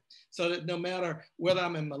shifted so that no matter whether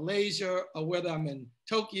I'm in Malaysia or whether I'm in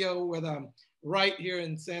Tokyo, whether I'm right here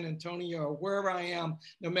in San Antonio or wherever I am,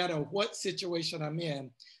 no matter what situation I'm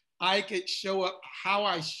in, I could show up how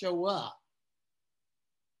I show up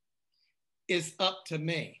is up to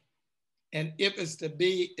me. And if it's to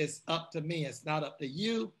be, it's up to me. It's not up to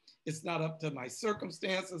you. It's not up to my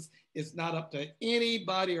circumstances. It's not up to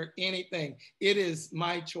anybody or anything. It is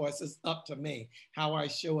my choice. It's up to me how I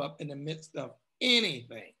show up in the midst of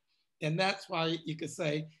anything. And that's why you could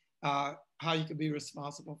say how you could be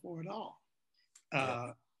responsible for it all.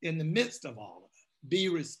 In the midst of all of it, be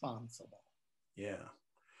responsible. Yeah.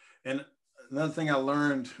 And another thing I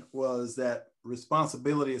learned was that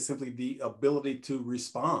responsibility is simply the ability to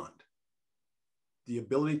respond. The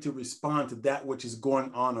ability to respond to that which is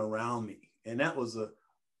going on around me. And that was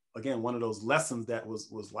again, one of those lessons that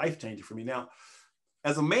was life-changing for me. Now,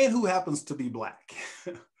 as a man who happens to be Black,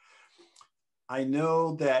 I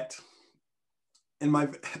know that in my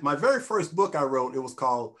very first book I wrote, it was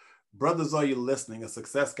called Brothers, Are You Listening? A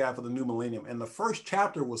Success Guide for the New Millennium. And the first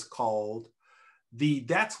chapter was called the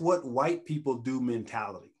That's What White People Do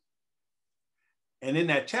mentality. And in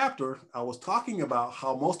that chapter, I was talking about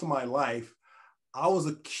how most of my life, I was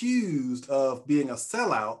accused of being a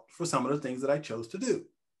sellout for some of the things that I chose to do.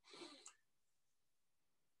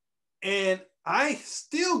 And I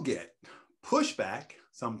still get pushback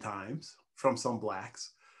sometimes from some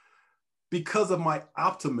Blacks because of my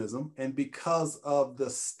optimism and because of the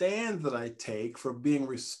stand that I take for being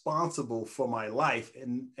responsible for my life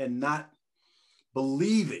and not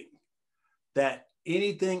believing that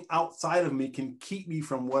anything outside of me can keep me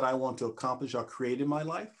from what I want to accomplish or create in my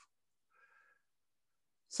life.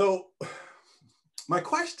 So my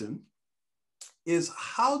question is,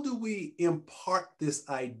 how do we impart this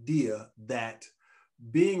idea that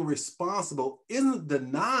being responsible isn't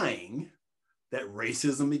denying that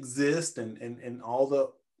racism exists and all the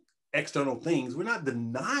external things? We're not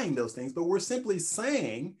denying those things, but we're simply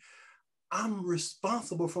saying, I'm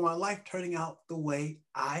responsible for my life turning out the way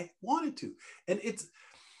I wanted to. And it's,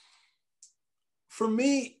 for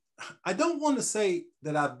me, I don't want to say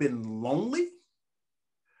that I've been lonely,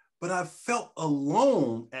 but I've felt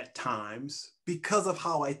alone at times because of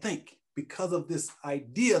how I think, because of this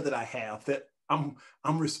idea that I have that I'm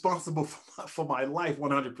responsible for my life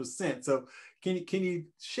 100%. So can you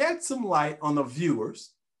shed some light on the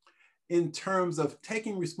viewers in terms of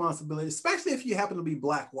taking responsibility, especially if you happen to be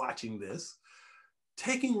Black watching this?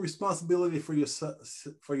 Taking responsibility for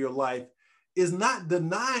your life is not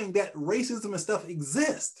denying that racism and stuff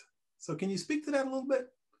exist. So can you speak to that a little bit?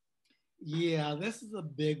 Yeah, this is a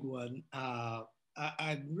big one.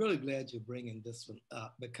 I'm really glad you're bringing this one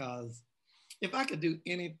up, because if I could do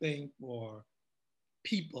anything for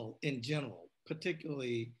people in general,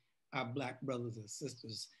 particularly our Black brothers and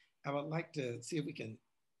sisters, I would like to see if we can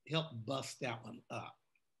help bust that one up.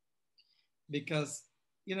 Because,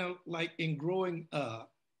 you know, like in growing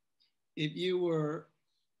up, if you were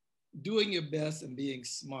doing your best and being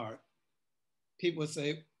smart, people would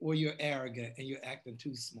say, well, you're arrogant and you're acting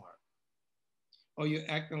too smart, or you're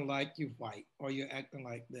acting like you're white, or you're acting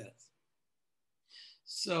like this.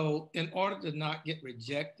 So in order to not get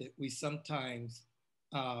rejected, we sometimes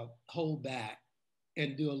hold back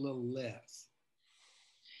and do a little less.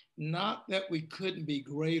 Not that we couldn't be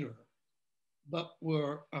greater, but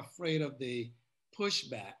we're afraid of the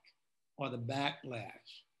pushback or the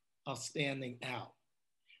backlash of standing out.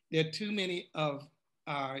 There are too many of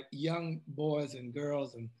our young boys and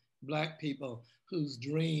girls and Black people whose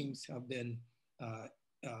dreams have been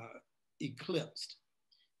eclipsed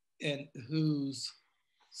and whose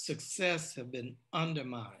success have been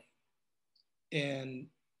undermined and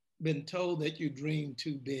been told that you dream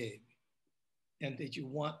too big and that you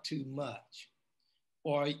want too much,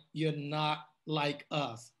 or you're not like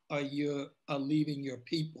us, or you are leaving your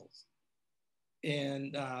peoples.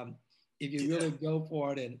 And if you really go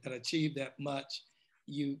for it and achieve that much,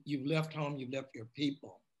 you've left home, you've left your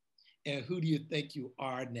people. And who do you think you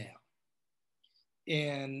are now?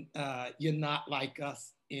 And you're not like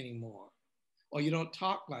us anymore, or you don't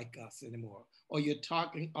talk like us anymore, or you're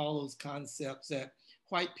talking all those concepts that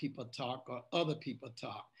white people talk or other people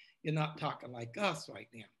talk. You're not talking like us right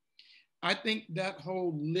now. I think that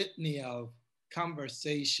whole litany of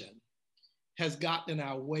conversation has gotten in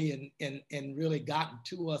our way and really gotten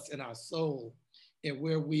to us in our soul, and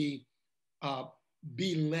where we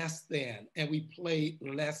be less than, and we play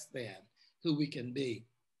less than who we can be.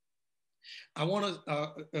 I want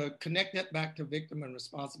to connect that back to victim and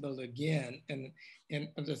responsibility again, and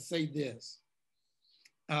to say this.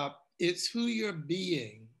 It's who you're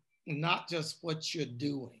being, not just what you're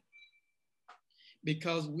doing.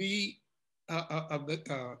 Because we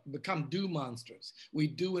become do monsters. We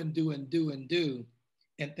do and do and do and do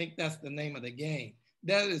and think that's the name of the game.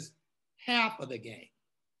 That is half of the game.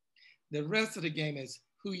 The rest of the game is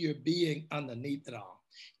who you're being underneath it all.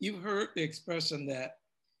 You've heard the expression that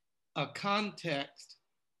a context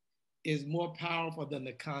is more powerful than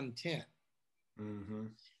the content. Mm-hmm.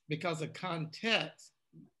 Because the context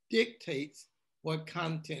dictates what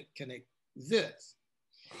content can exist.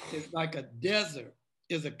 It's like a desert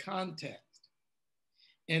is a context,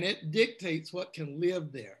 and it dictates what can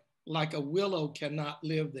live there. Like a willow cannot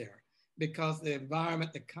live there because the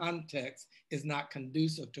environment, the context is not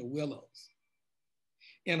conducive to willows.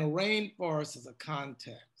 And a rainforest is a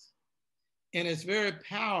context, and it's very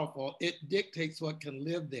powerful. It dictates what can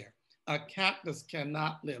live there. A cactus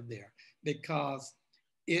cannot live there because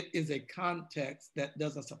it is a context that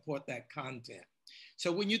doesn't support that content.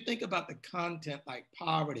 So when you think about the content like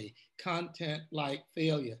poverty, content like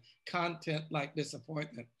failure, content like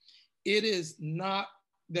disappointment, it is not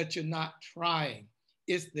that you're not trying,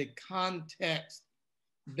 it's the context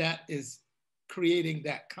that is creating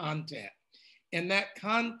that content. And that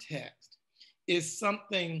context is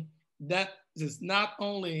something that is not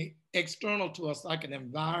only external to us like an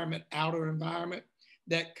environment, outer environment,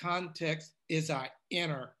 that context is our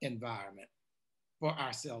inner environment for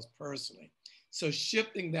ourselves personally. So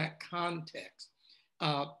shifting that context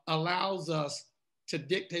allows us to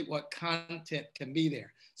dictate what content can be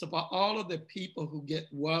there. So for all of the people who get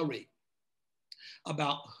worried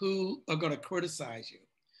about who are going to criticize you,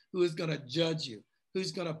 who is going to judge you,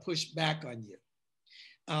 who's going to push back on you,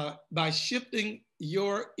 by shifting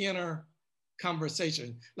your inner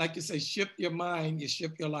conversation, like you say, shift your mind, you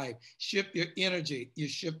shift your life, shift your energy, you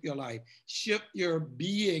shift your life, shift your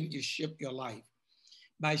being, you shift your life.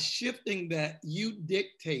 By shifting that, you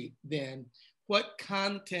dictate then what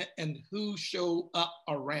content and who show up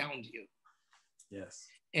around you. Yes.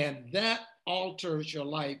 And that alters your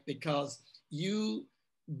life because you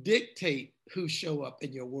dictate who show up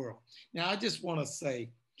in your world. Now, I just want to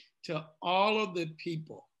say to all of the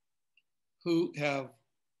people who have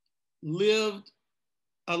lived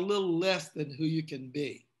a little less than who you can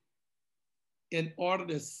be in order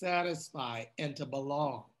to satisfy and to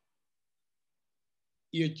belong,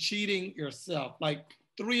 you're cheating yourself. Like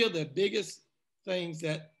 3 of the biggest things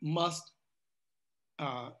that must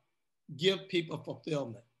give people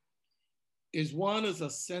fulfillment is, one is a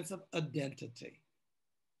sense of identity.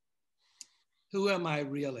 Who am I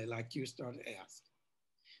really, like you started to ask?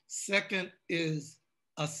 Second is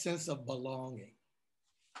a sense of belonging.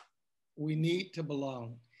 We need to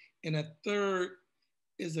belong. And a third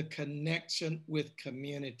is a connection with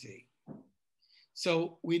community.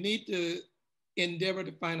 So we need to endeavor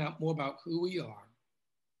to find out more about who we are,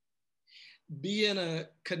 be in a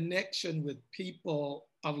connection with people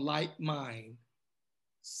of like mind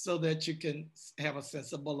so that you can have a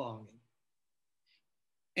sense of belonging,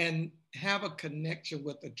 and have a connection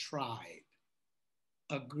with a tribe,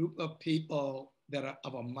 a group of people that are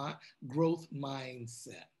of a growth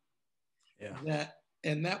mindset. Yeah.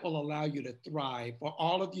 That will allow you to thrive. For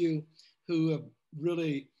all of you who have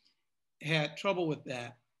really had trouble with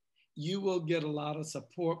that, you will get a lot of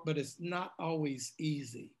support, but it's not always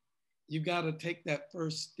easy. You got to take that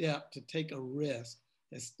first step, to take a risk,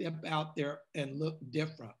 to step out there and look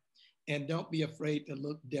different. And don't be afraid to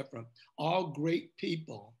look different. All great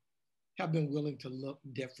people have been willing to look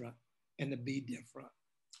different and to be different.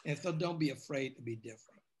 And so don't be afraid to be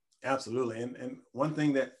different. Absolutely. And one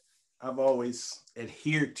thing that I've always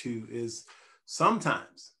adhered to is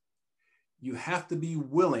sometimes you have to be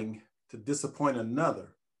willing to disappoint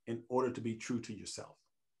another in order to be true to yourself.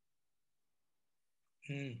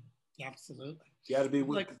 Absolutely. You got to be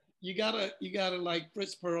willing. Like, you gotta, like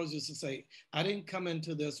Fritz Perls used to say, I didn't come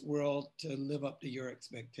into this world to live up to your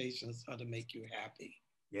expectations or to make you happy.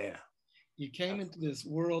 Yeah. You came into this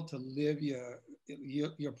world to live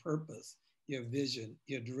your purpose, your vision,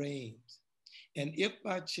 your dreams. And if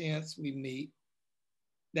by chance we meet,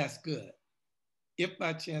 that's good. If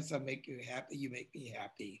by chance I make you happy, you make me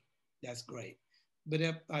happy, that's great. But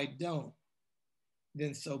if I don't,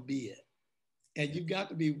 then so be it. And you've got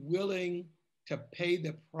to be willing to pay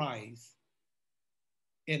the price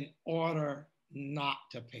in order not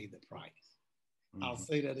to pay the price. Mm-hmm. I'll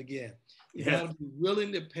say that again. You got to be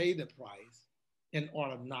willing to pay the price in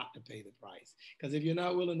order not to pay the price. Because if you're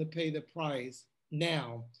not willing to pay the price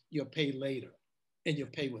now, you'll pay later, and you'll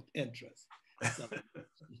pay with interest. So.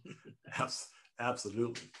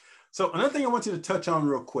 Absolutely. So another thing I want you to touch on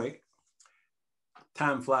real quick.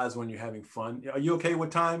 Time flies when you're having fun. Are you okay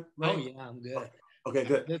with time? Right? Oh yeah, I'm good. Okay,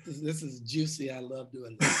 good. This is juicy. I love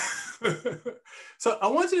doing this. So I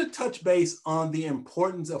want you to touch base on the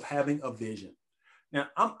importance of having a vision. Now,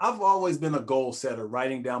 I've always been a goal setter,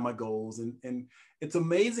 writing down my goals, and it's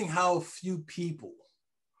amazing how few people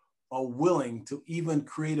are willing to even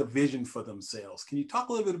create a vision for themselves. Can you talk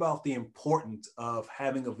a little bit about the importance of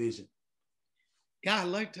having a vision? Yeah, I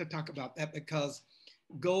like to talk about that because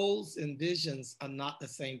goals and visions are not the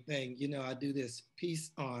same thing. You know, I do this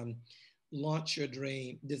piece on launch your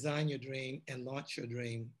dream, design your dream, and launch your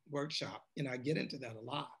dream workshop. And I get into that a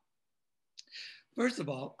lot. First of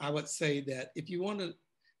all, I would say that if you want to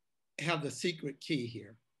have the secret key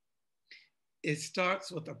here, it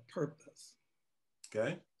starts with a purpose.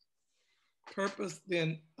 Okay. Purpose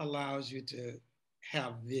then allows you to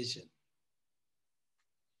have vision.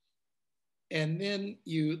 And then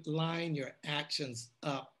you line your actions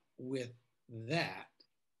up with that.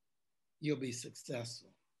 you'll be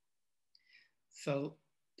successful. So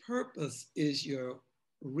purpose is your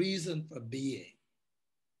reason for being,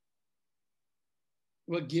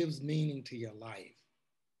 what gives meaning to your life,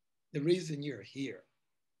 the reason you're here,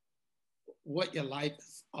 what your life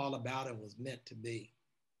is all about and was meant to be.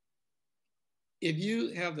 If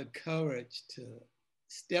you have the courage to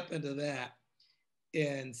step into that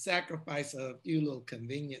and sacrifice a few little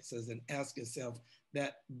conveniences and ask yourself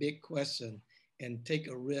that big question and take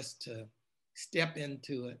a risk to step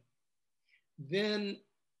into it, then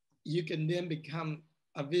you can then become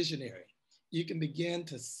a visionary. You can begin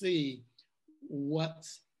to see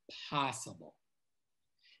what's possible.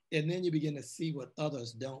 And then you begin to see what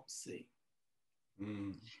others don't see.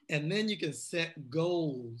 Mm. And then you can set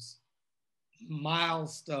goals,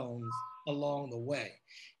 milestones along the way.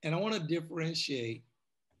 And I want to differentiate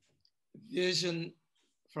vision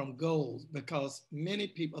from goals, because many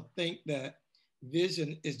people think that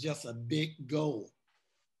vision is just a big goal.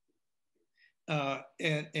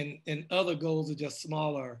 And other goals are just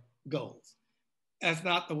smaller goals. That's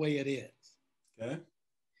not the way it is.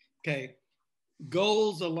 Okay.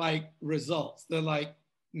 Goals are like results. They're like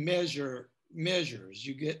measures.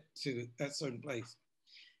 You get to that certain place.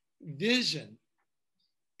 Vision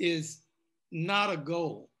is not a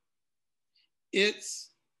goal.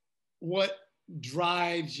 It's what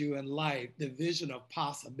drives you in life, the vision of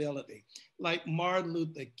possibility. Like Martin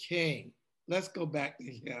Luther King. Let's go back to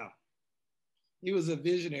him. He was a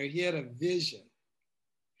visionary. He had a vision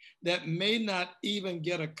that may not even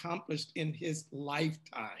get accomplished in his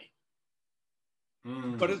lifetime,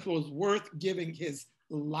 but it was worth giving his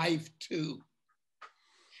life to.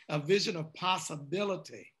 A vision of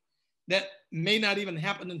possibility that may not even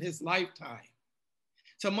happen in his lifetime.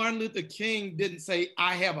 So Martin Luther King didn't say,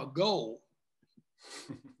 I have a goal.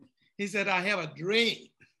 He said, I have a dream.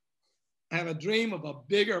 I have a dream of a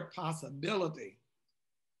bigger possibility.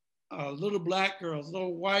 Little black girls,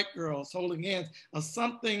 little white girls holding hands, or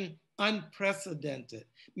something unprecedented,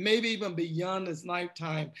 maybe even beyond his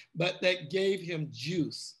lifetime, but that gave him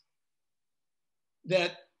juice,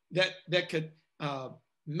 that could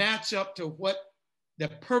match up to what the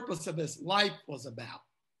purpose of his life was about.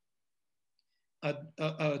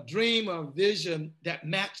 A dream or vision that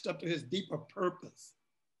matched up to his deeper purpose,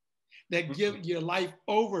 that give your life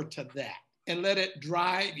over to that and let it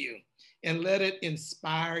drive you and let it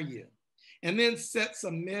inspire you. And then set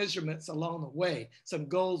some measurements along the way, some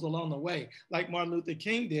goals along the way. Like Martin Luther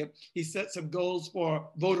King did, he set some goals for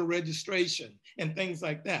voter registration and things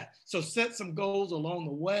like that. So set some goals along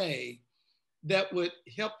the way that would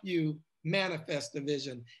help you manifest the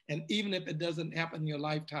vision. And even if it doesn't happen in your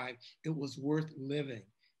lifetime, it was worth living.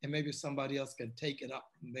 And maybe somebody else can take it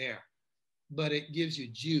up from there. But it gives you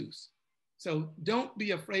juice. So don't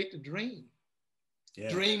be afraid to dream. Yeah.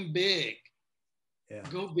 Dream big. Yeah.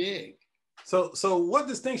 Go big. So what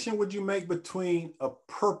distinction would you make between a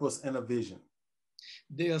purpose and a vision?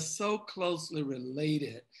 They are so closely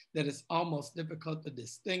related that it's almost difficult to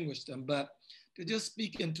distinguish them. But to just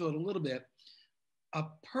speak into it a little bit, a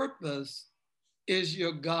purpose is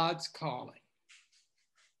your God's calling.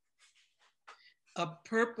 A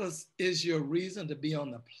purpose is your reason to be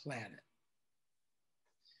on the planet.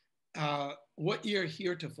 What you're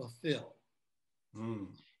here to fulfill.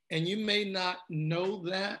 And you may not know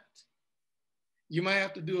that. You might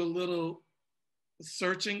have to do a little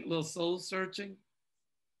searching, a little soul searching.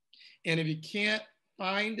 And if you can't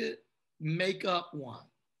find it, make up one.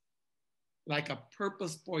 Like a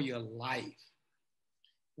purpose for your life.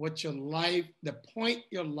 What your life, the point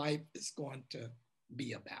your life is going to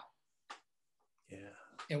be about. Yeah.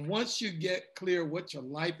 And once you get clear what your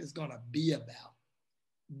life is going to be about,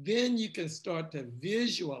 then you can start to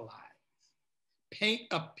visualize, paint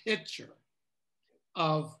a picture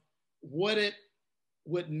of what it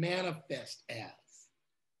would manifest as,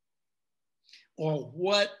 or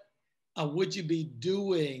what would you be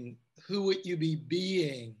doing, who would you be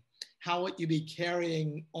being, how would you be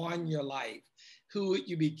carrying on your life, who would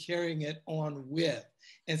you be carrying it on with.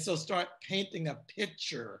 And so start painting a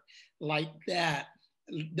picture like that,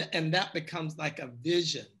 and that becomes like a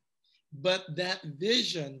vision. But that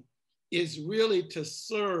vision is really to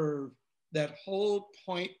serve that whole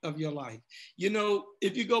point of your life. You know,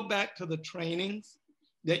 if you go back to the trainings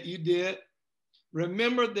that you did,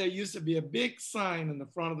 remember there used to be a big sign in the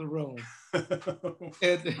front of the room.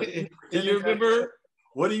 and you remember?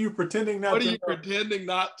 What are you pretending not to know? What are you pretending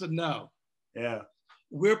not to know? Yeah.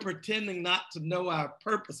 We're pretending not to know our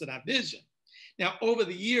purpose and our vision. Now, over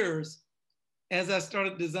the years, as I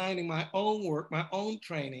started designing my own work, my own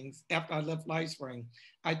trainings, after I left LifeSpring,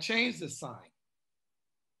 I changed the sign.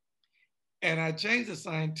 And I changed the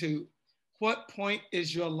sign to what point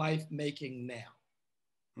is your life making now?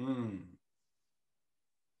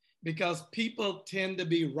 Because people tend to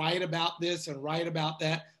be right about this and right about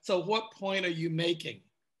that. So what point are you making?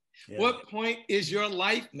 Yeah. What point is your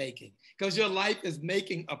life making? Because your life is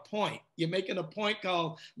making a point. You're making a point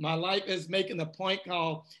called, my life is making a point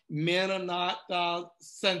called, men are not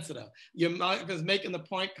sensitive. Your life is making the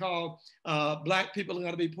point called, Black people are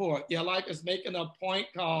going to be poor. Your life is making a point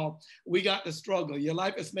called, we got to struggle. Your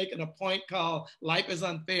life is making a point called, life is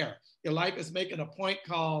unfair. Your life is making a point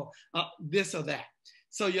called, this or that.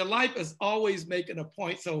 So your life is always making a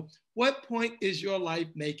point. So what point is your life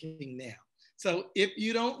making now? So if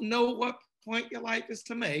you don't know what point your life is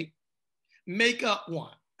to make up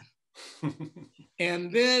one.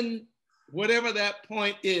 And then whatever that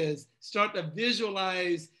point is, start to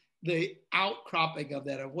visualize the outcropping of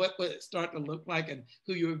that, or what would it start to look like, and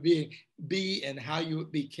who you would be and how you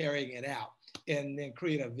would be carrying it out, and then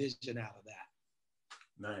create a vision out of that.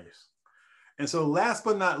 Nice. And so last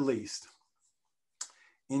but not least,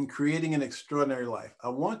 in creating an extraordinary life, I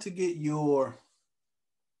want to get your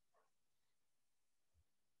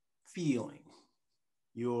feeling,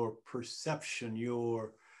 your perception,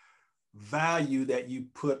 your value that you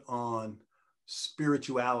put on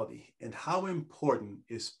spirituality, and how important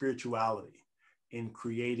is spirituality in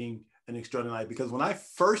creating an extraordinary life? Because when I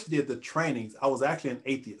first did the trainings, I was actually an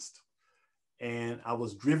atheist, and I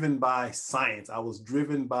was driven by science. I was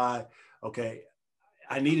driven by, okay,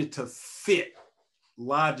 I needed to fit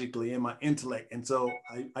logically in my intellect. And so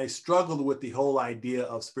I struggled with the whole idea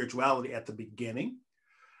of spirituality at the beginning.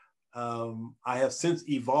 I have since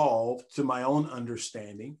evolved to my own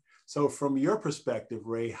understanding. So from your perspective,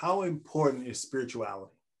 Ray, how important is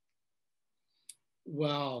spirituality?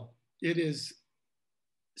 Well, it is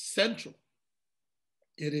central.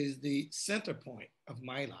 It is the center point of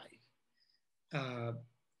my life.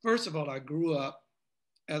 First of all, I grew up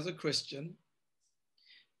as a Christian,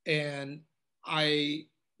 and I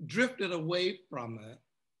drifted away from it,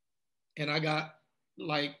 and I got,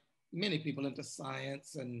 like many people, into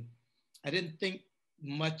science, and I didn't think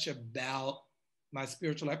much about my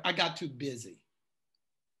spiritual life. I got too busy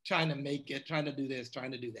trying to make it, trying to do this,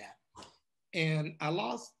 trying to do that. And I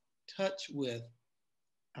lost touch with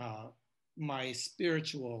my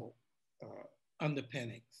spiritual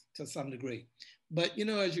underpinnings to some degree. But, you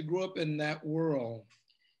know, as you grow up in that world,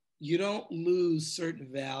 you don't lose certain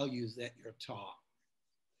values that you're taught.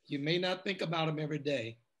 You may not think about them every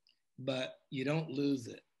day, but you don't lose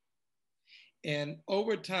it. And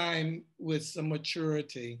over time, with some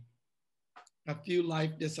maturity, a few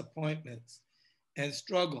life disappointments and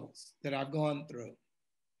struggles that I've gone through.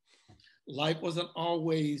 Life wasn't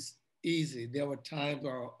always easy. There were times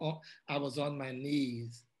where I was on my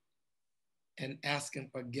knees and asking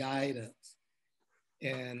for guidance,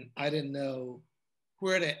 and I didn't know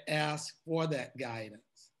where to ask for that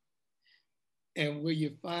guidance. And where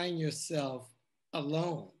you find yourself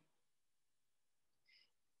alone,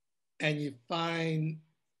 and you find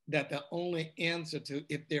that the only answer to,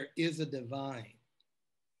 if there is a divine,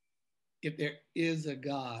 if there is a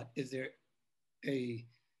God, is there a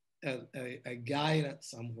guidance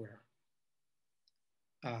somewhere?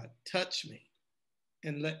 Touch me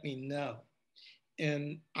and let me know.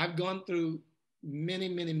 And I've gone through many,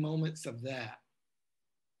 many moments of that,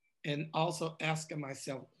 and also asking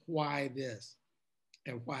myself, why this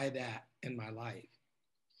and why that in my life?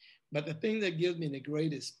 But the thing that gives me the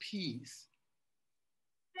greatest peace,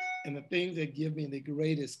 and the thing that gives me the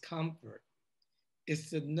greatest comfort, is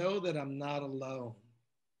to know that I'm not alone.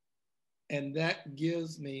 And that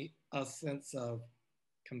gives me a sense of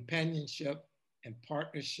companionship and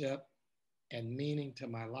partnership and meaning to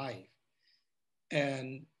my life.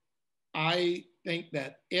 And I think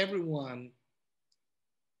that everyone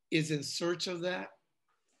is in search of that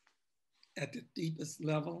at the deepest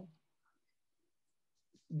level.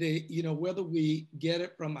 Whether we get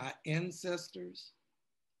it from our ancestors,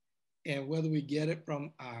 and whether we get it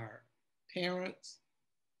from our parents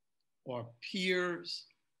or peers,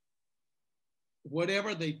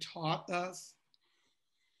 whatever they taught us,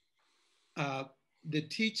 the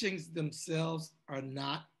teachings themselves are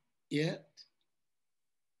not it,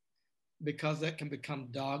 because that can become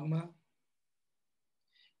dogma.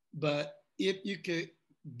 But if you could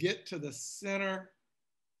get to the center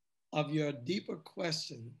of your deeper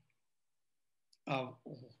question of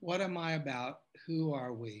what am I about, who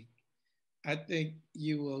are we, I think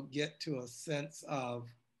you will get to a sense of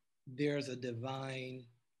there's a divine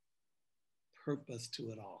purpose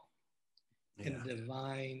to it all, and a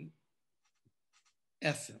divine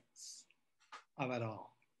essence of it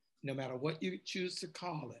all, no matter what you choose to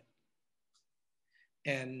call it.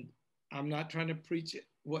 And I'm not trying to preach it,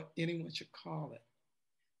 what anyone should call it,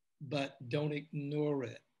 but don't ignore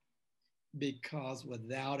it, because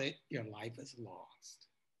without it, your life is lost.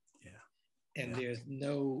 Yeah. And yeah. there's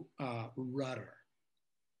no rudder.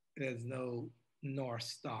 There's no North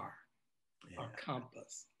Star or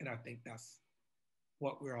compass. And I think that's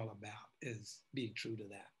what we're all about, is being true to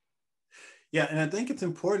that. Yeah, and I think it's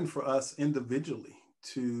important for us individually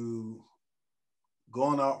to go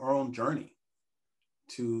on our own journey,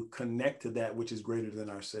 to connect to that which is greater than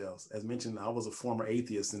ourselves. As mentioned, I was a former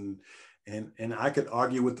atheist, and I could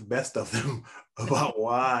argue with the best of them about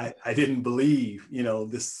why I didn't believe,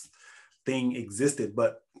 this thing existed.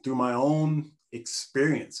 But through my own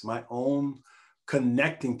experience, my own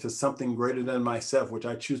connecting to something greater than myself, which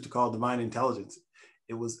I choose to call divine intelligence,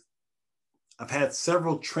 I've had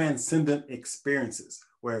several transcendent experiences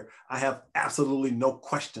where I have absolutely no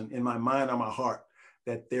question in my mind or my heart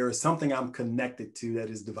that there is something I'm connected to that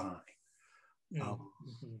is divine.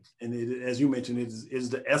 And it, as you mentioned, it is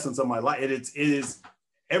the essence of my life. It is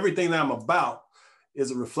everything that I'm about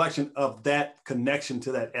is a reflection of that connection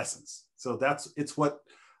to that essence. So it's what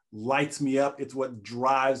lights me up. It's what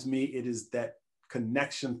drives me. It is that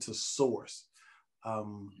connection to source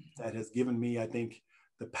that has given me, I think,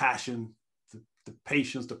 the passion, the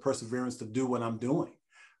patience, the perseverance to do what I'm doing.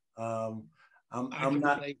 I'm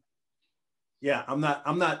not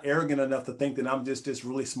arrogant enough to think that I'm just this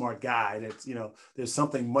really smart guy. That's, there's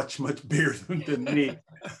something much, much bigger than me.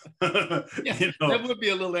 That would be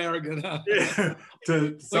a little arrogant, huh? Yeah,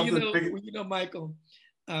 Well, Michael,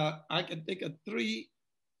 I can think of three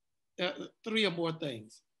or more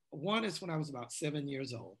things. One is when I was about 7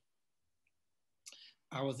 years old.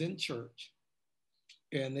 I was in church,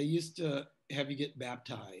 and they used to have you get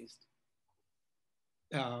baptized.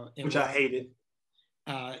 Which I hated.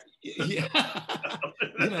 Yeah.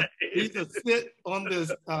 We used to sit on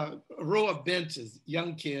this row of benches,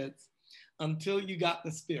 young kids, until you got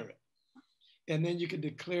the Spirit. And then you could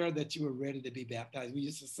declare that you were ready to be baptized. We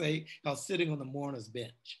used to say, I was sitting on the mourner's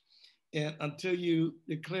bench. And until you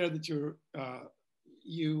declare that you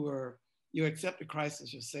accepted Christ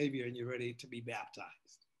as your Savior and you're ready to be baptized.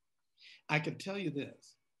 I can tell you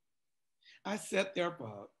this. I sat there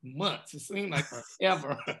for months. It seemed like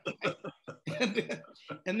forever.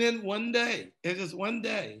 and then one day,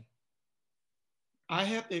 I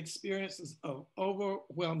had the experiences of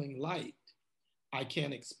overwhelming light. I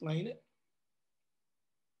can't explain it.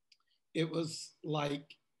 It was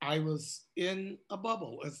like I was in a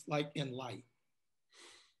bubble. It's like in light.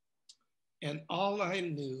 And all I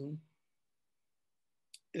knew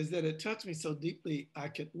is that it touched me so deeply I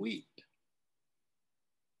could weep.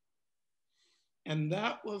 And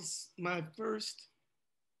that was my first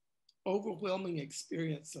overwhelming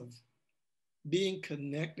experience of being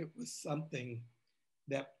connected with something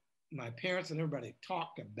that my parents and everybody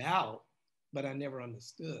talked about, but I never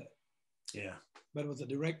understood. Yeah. But it was a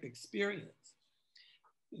direct experience.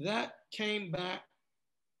 That came back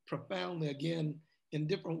profoundly again in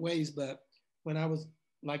different ways, but when I was,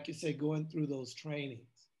 like you say, going through those trainings,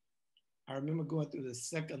 I remember going through the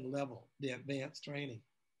second level, the advanced training.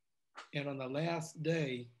 And on the last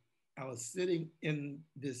day, I was sitting in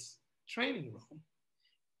this training room,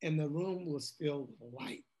 and the room was filled with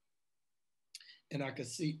light. And I could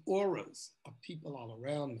see auras of people all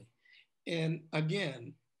around me. And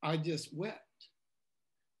again, I just wept,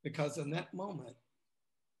 because in that moment,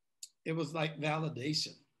 it was like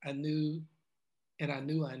validation. I knew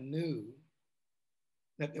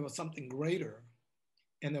that there was something greater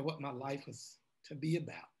and that what my life was to be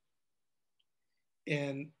about.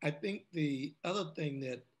 And I think the other thing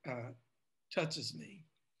that touches me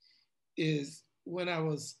is when I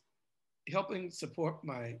was helping support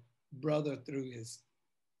my brother through his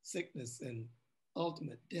sickness and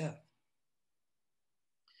ultimate death,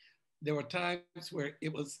 there were times where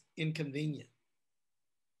it was inconvenient.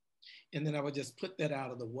 And then I would just put that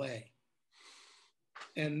out of the way.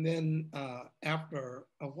 And then after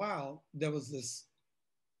a while, there was this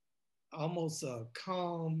almost a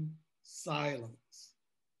calm silence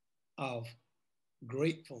of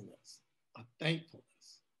gratefulness, of thankfulness,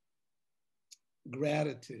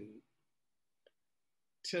 gratitude,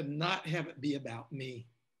 to not have it be about me,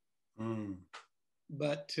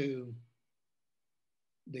 but to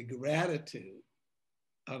the gratitude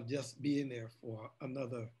of just being there for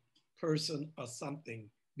another person or something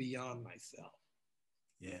beyond myself.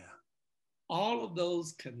 Yeah. All of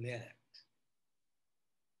those connect.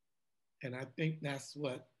 And I think that's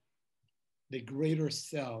what the greater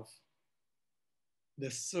self,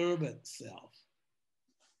 the servant self,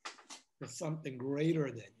 is something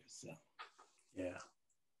greater than yourself. Yeah.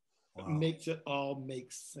 Wow. Makes it all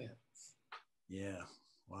make sense. Yeah.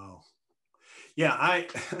 Wow. Yeah.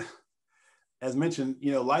 As mentioned,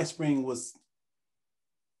 LifeSpring was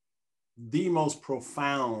the most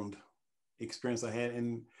profound experience I had.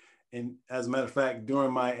 And as a matter of fact,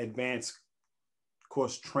 during my advanced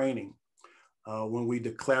course training, when we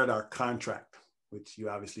declared our contract, which you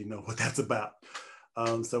obviously know what that's about.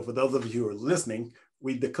 So for those of you who are listening,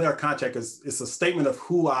 we declare contract as it's a statement of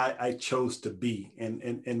who I chose to be.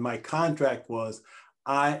 And my contract was,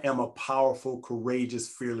 I am a powerful, courageous,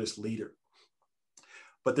 fearless leader.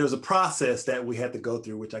 But there's a process that we had to go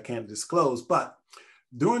through, which I can't disclose. But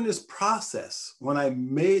during this process, when I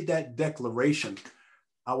made that declaration,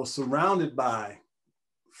 I was surrounded by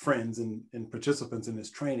friends and participants in this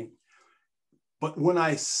training. But when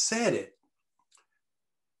I said it,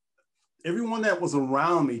 everyone that was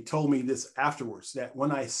around me told me this afterwards, that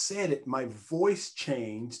when I said it, my voice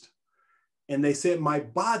changed. And they said my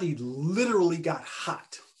body literally got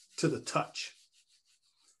hot to the touch.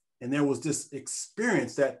 And there was this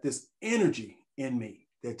experience, this energy in me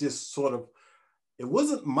that just sort of, it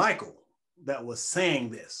wasn't Michael that was saying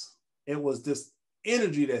this. It was this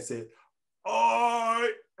energy that said,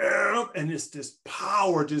 I am, and this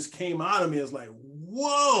power just came out of me. It's like,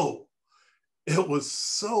 whoa, it was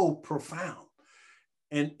so profound.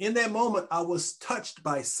 And in that moment, I was touched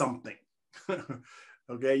by something.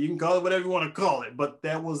 Okay, you can call it whatever you want to call it, but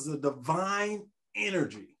that was a divine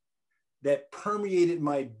energy that permeated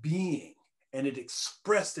my being, and it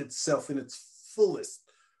expressed itself in its fullest,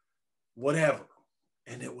 whatever.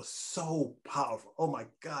 And it was so powerful. Oh my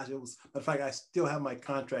gosh, it was, in fact, I still have my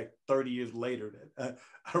contract 30 years later that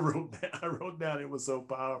I wrote down, it was so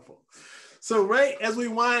powerful. So Ray, as we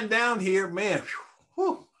wind down here, man,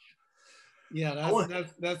 whew, yeah,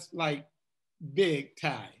 that's like big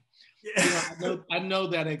time. Yeah. I know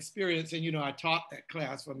that experience, and I taught that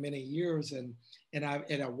class for many years, and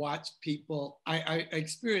I watched people. I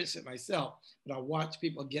experienced it myself, but I watched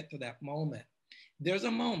people get to that moment. There's a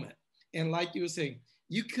moment, and like you were saying,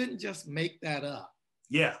 you couldn't just make that up.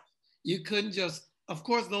 Yeah. You couldn't just. Of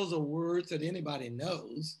course, those are words that anybody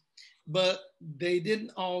knows, but they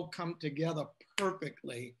didn't all come together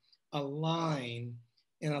perfectly, align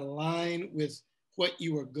with what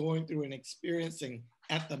you were going through and experiencing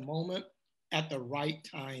at the moment, at the right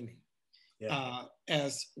timing,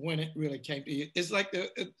 as when it really came to you. It's like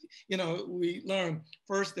we learned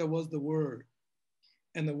first there was the Word,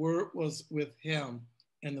 and the Word was with Him,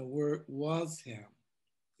 and the Word was Him.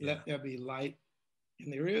 Yeah. Let there be light,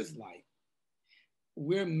 and there is light.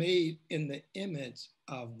 We're made in the image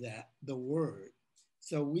of the Word.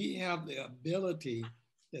 So we have the ability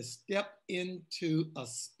to step into a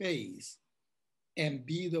space and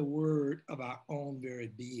be the Word of our own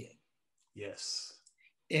very being. Yes.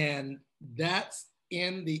 And that's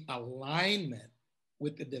in the alignment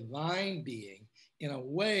with the divine being. In a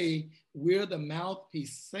way, we're the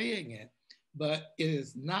mouthpiece saying it, but it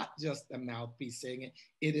is not just the mouthpiece saying it.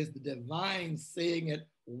 It is the divine saying it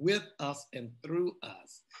with us and through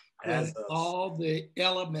us. When all the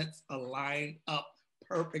elements align up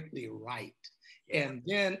perfectly right. Yeah. And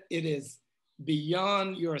then it is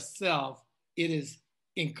beyond yourself. It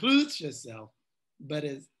includes yourself, but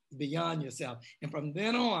it's beyond yourself. And from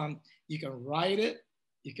then on, you can write it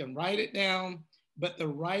down, but the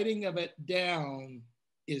writing of it down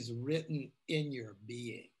is written in your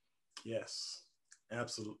being. Yes,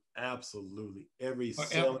 absolutely. Every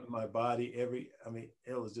cell in my body,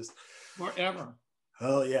 it was just forever.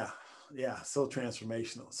 Oh yeah, so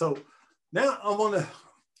transformational. So now I want to,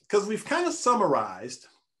 because we've kind of summarized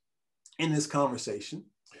in this conversation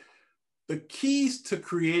the keys to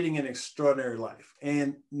creating an extraordinary life.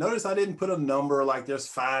 And notice I didn't put a number like there's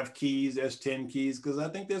 5 keys, there's 10 keys, because I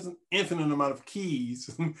think there's an infinite amount of keys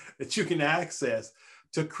that you can access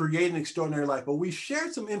to create an extraordinary life. But we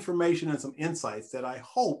shared some information and some insights that I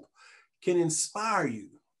hope can inspire you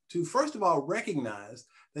to, first of all, recognize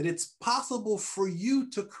that it's possible for you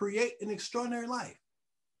to create an extraordinary life.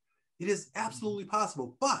 It is absolutely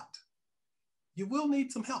possible, but you will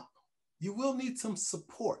need some help. You will need some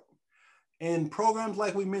support. And programs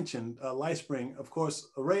like we mentioned, LifeSpring, of course,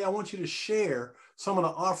 Ray, I want you to share some of the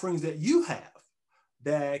offerings that you have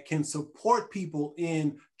that can support people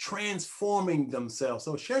in transforming themselves.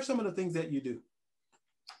 So share some of the things that you do.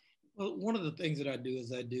 Well, one of the things that I do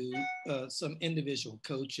is I do some individual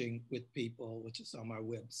coaching with people, which is on my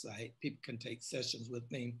website. People can take sessions with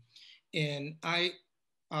me. And I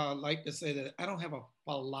like to say that I don't have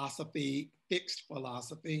a fixed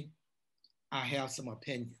philosophy. I have some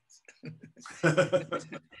opinions.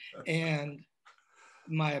 And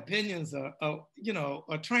my opinions are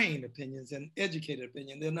trained opinions and educated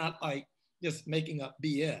opinions. They're not like just making up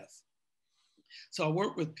BS. So I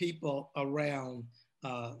work with people around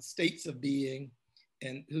states of being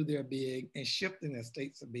and who they're being and shifting their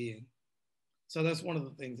states of being. So that's one of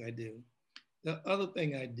the things I do. The other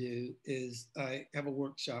thing I do is I have a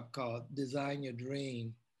workshop called Design Your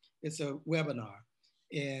Dream. It's a webinar,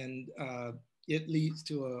 and it leads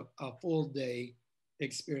to a full day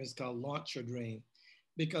experience called Launch Your Dream.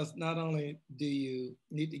 Because not only do you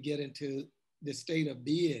need to get into the state of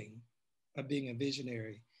being a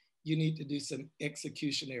visionary, you need to do some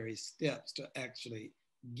executionary steps to actually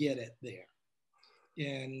get it there,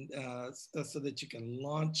 and so that you can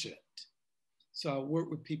launch it. So I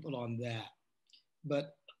work with people on that.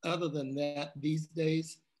 But other than that, these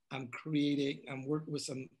days, I'm working with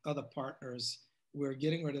some other partners. We're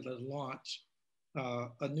getting ready to launch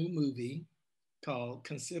a new movie called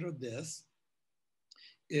Consider This.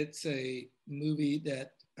 It's a movie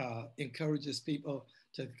that encourages people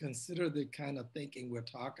to consider the kind of thinking we're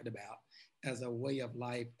talking about as a way of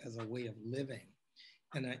life, as a way of living.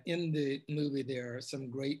 And in the movie, there are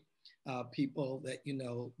some great people that, you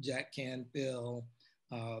know, Jack Canfield,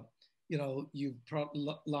 you know, a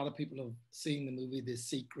lot of people have seen the movie The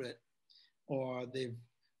Secret, or they've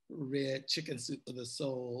read Chicken Soup for the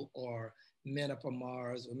Soul, or Men Are from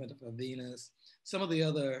Mars, or Men Are from Venus. Some of the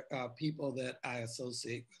other people that I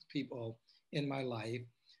associate with people in my life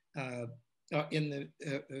are in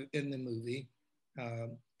the movie.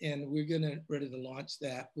 And we're ready to launch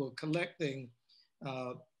that. We're collecting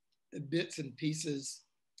bits and pieces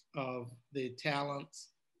of the talents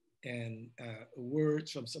and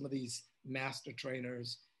words from some of these master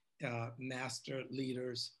trainers, master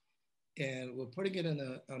leaders, and we're putting it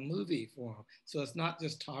in a movie form. So it's not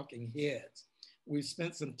just talking heads. We've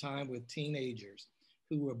spent some time with teenagers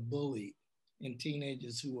who were bullied and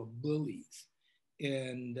teenagers who were bullies,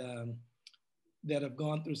 and that have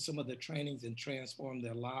gone through some of the trainings and transformed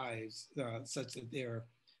their lives such that they're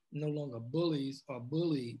no longer bullies or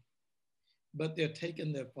bullied, but they're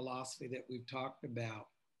taking the philosophy that we've talked about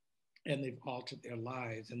and they've altered their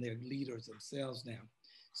lives and they're leaders themselves now.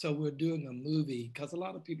 So we're doing a movie because a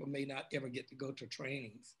lot of people may not ever get to go to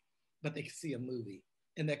trainings, but they can see a movie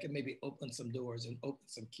and that can maybe open some doors and open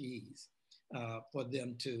some keys for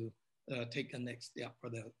them to take the next step for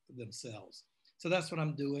themselves. So that's what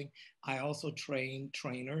I'm doing. I also train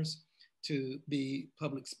trainers to be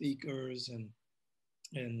public speakers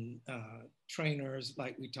and trainers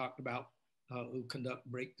like we talked about who conduct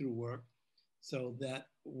breakthrough work. So that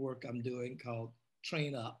work I'm doing called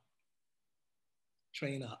TrainUP.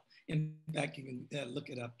 TrainUp. In fact, you can look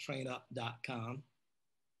it up, trainup.com.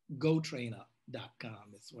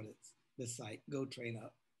 GoTrainUp.com is what it's the site,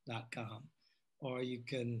 GoTrainUp.com. Or you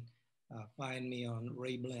can find me on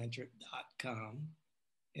RayBlanchard.com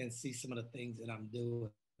and see some of the things that I'm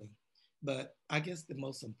doing. But I guess the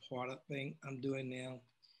most important thing I'm doing now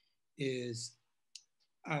is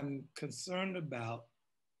I'm concerned about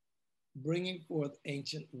bringing forth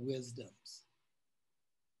ancient wisdoms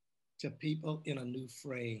to people in a new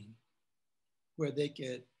frame where they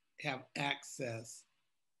could have access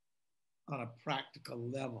on a practical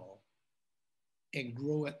level and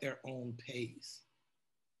grow at their own pace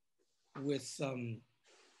with some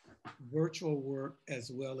virtual work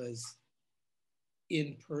as well as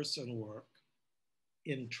in-person work,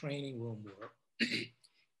 in training room work,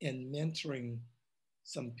 and mentoring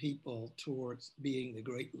some people towards being the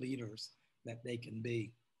great leaders that they can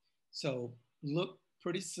be. So look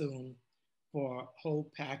pretty soon for a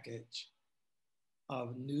whole package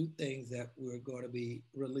of new things that we're going to be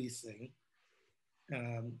releasing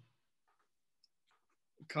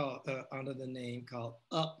called under the name called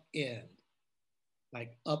Upend,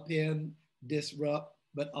 like upend, disrupt,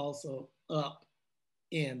 but also up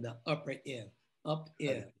in the upper end,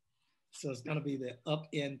 upend. So it's going to be the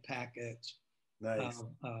upend package. Nice.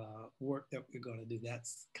 Work that we're going to do.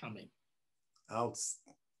 That's coming.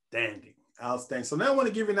 Outstanding. Outstanding. So now I want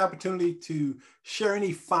to give you an opportunity to share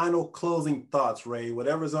any final closing thoughts, Ray,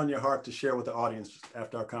 whatever's on your heart to share with the audience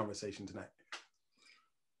after our conversation tonight.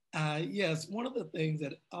 Yes, one of the things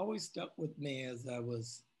that always stuck with me as I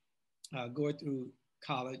was going through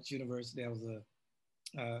college, university, I was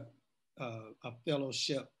a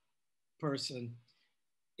fellowship person,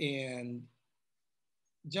 and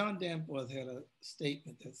John Danforth had a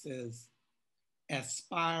statement that says,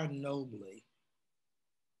 aspire nobly,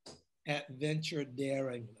 adventure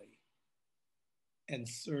daringly, and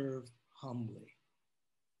serve humbly.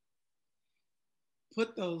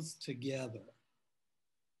 Put those together,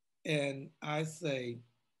 and I say,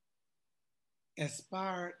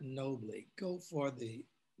 aspire nobly, go for the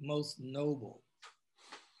most noble,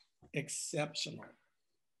 exceptional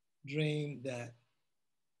dream that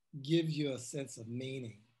gives you a sense of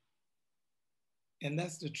meaning. And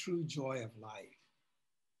that's the true joy of life,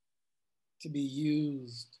 to be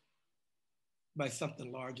used by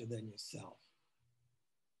something larger than yourself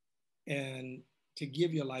and to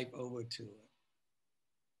give your life over to it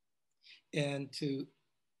and to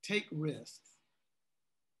take risks,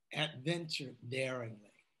 adventure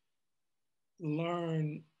daringly,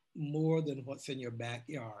 learn more than what's in your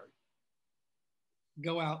backyard,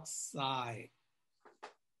 go outside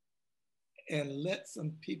and let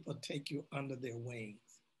some people take you under their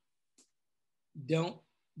wings. Don't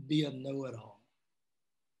be a know-it-all.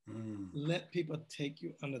 Let people take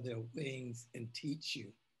you under their wings and teach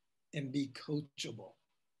you and be coachable.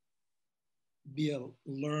 Be a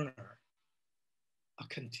learner, a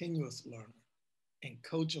continuous learner and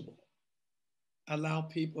coachable. Allow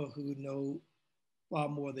people who know far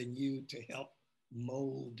more than you to help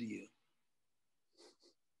mold you,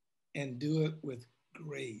 and do it with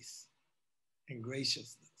grace and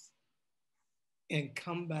graciousness, and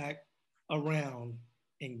come back around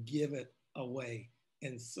and give it away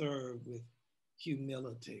and serve with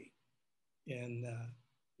humility, and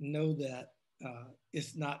know that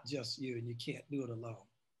it's not just you and you can't do it alone.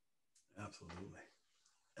 Absolutely.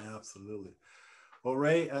 Absolutely. Well,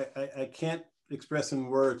 Ray, I can't express in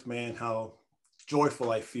words, man, how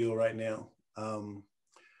joyful I feel right now.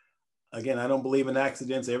 Again, I don't believe in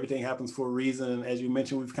accidents. Everything happens for a reason. And as you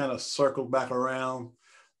mentioned, we've kind of circled back around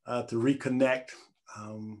to reconnect.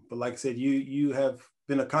 But like I said, you have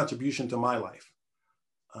been a contribution to my life.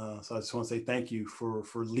 So I just want to say thank you for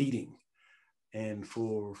leading and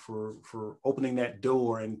for opening that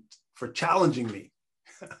door and for challenging me,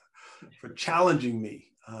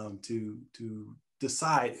 to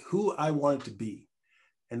decide who I wanted to be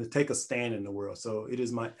and to take a stand in the world. So it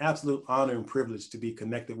is my absolute honor and privilege to be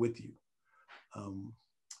connected with you.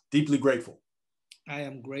 Deeply grateful. I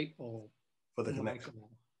am grateful for the connection,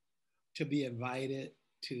 to be invited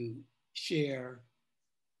to share.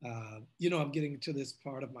 I'm getting to this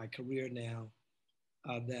part of my career now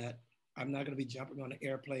that I'm not going to be jumping on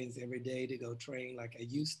airplanes every day to go train like I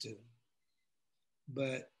used to.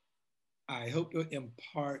 But I hope to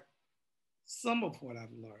impart some of what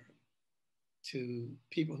I've learned to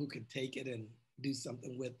people who can take it and do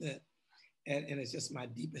something with it. And it's just my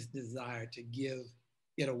deepest desire to give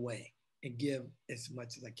it away and give as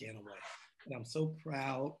much as I can away. And I'm so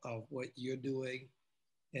proud of what you're doing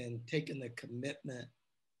and taking the commitment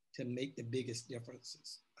to make the biggest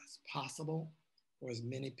differences as possible for as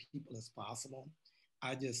many people as possible.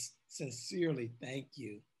 I just sincerely thank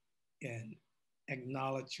you and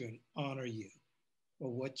acknowledge you and honor you for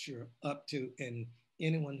what you're up to. And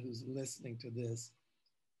anyone who's listening to this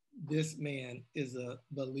man is a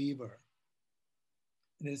believer.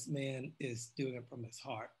 This man is doing it from his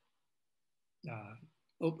heart.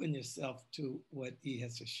 Open yourself to what he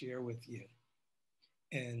has to share with you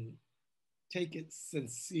and take it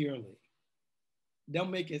sincerely.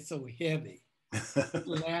 Don't make it so heavy.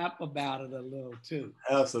 Laugh about it a little too.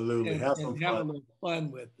 Absolutely. And have a little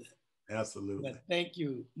fun with it. Absolutely. But thank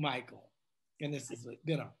you, Michael. And this has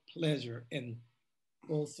been a pleasure and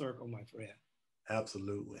full circle, my friend.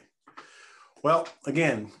 Absolutely. Well,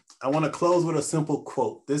 again, I want to close with a simple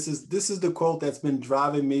quote. This is the quote that's been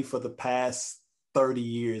driving me for the past 30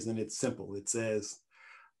 years, and it's simple. It says,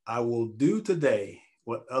 "I will do today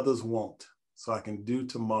what others won't, so I can do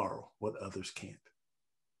tomorrow what others can't."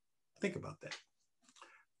 Think about that.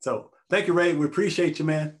 So thank you, Ray. We appreciate you,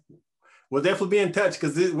 man. We'll definitely be in touch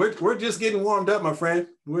because we're just getting warmed up, my friend.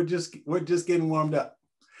 We're just getting warmed up.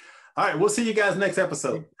 All right, we'll see you guys next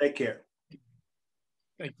episode. Take care.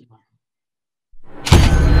 Thank you.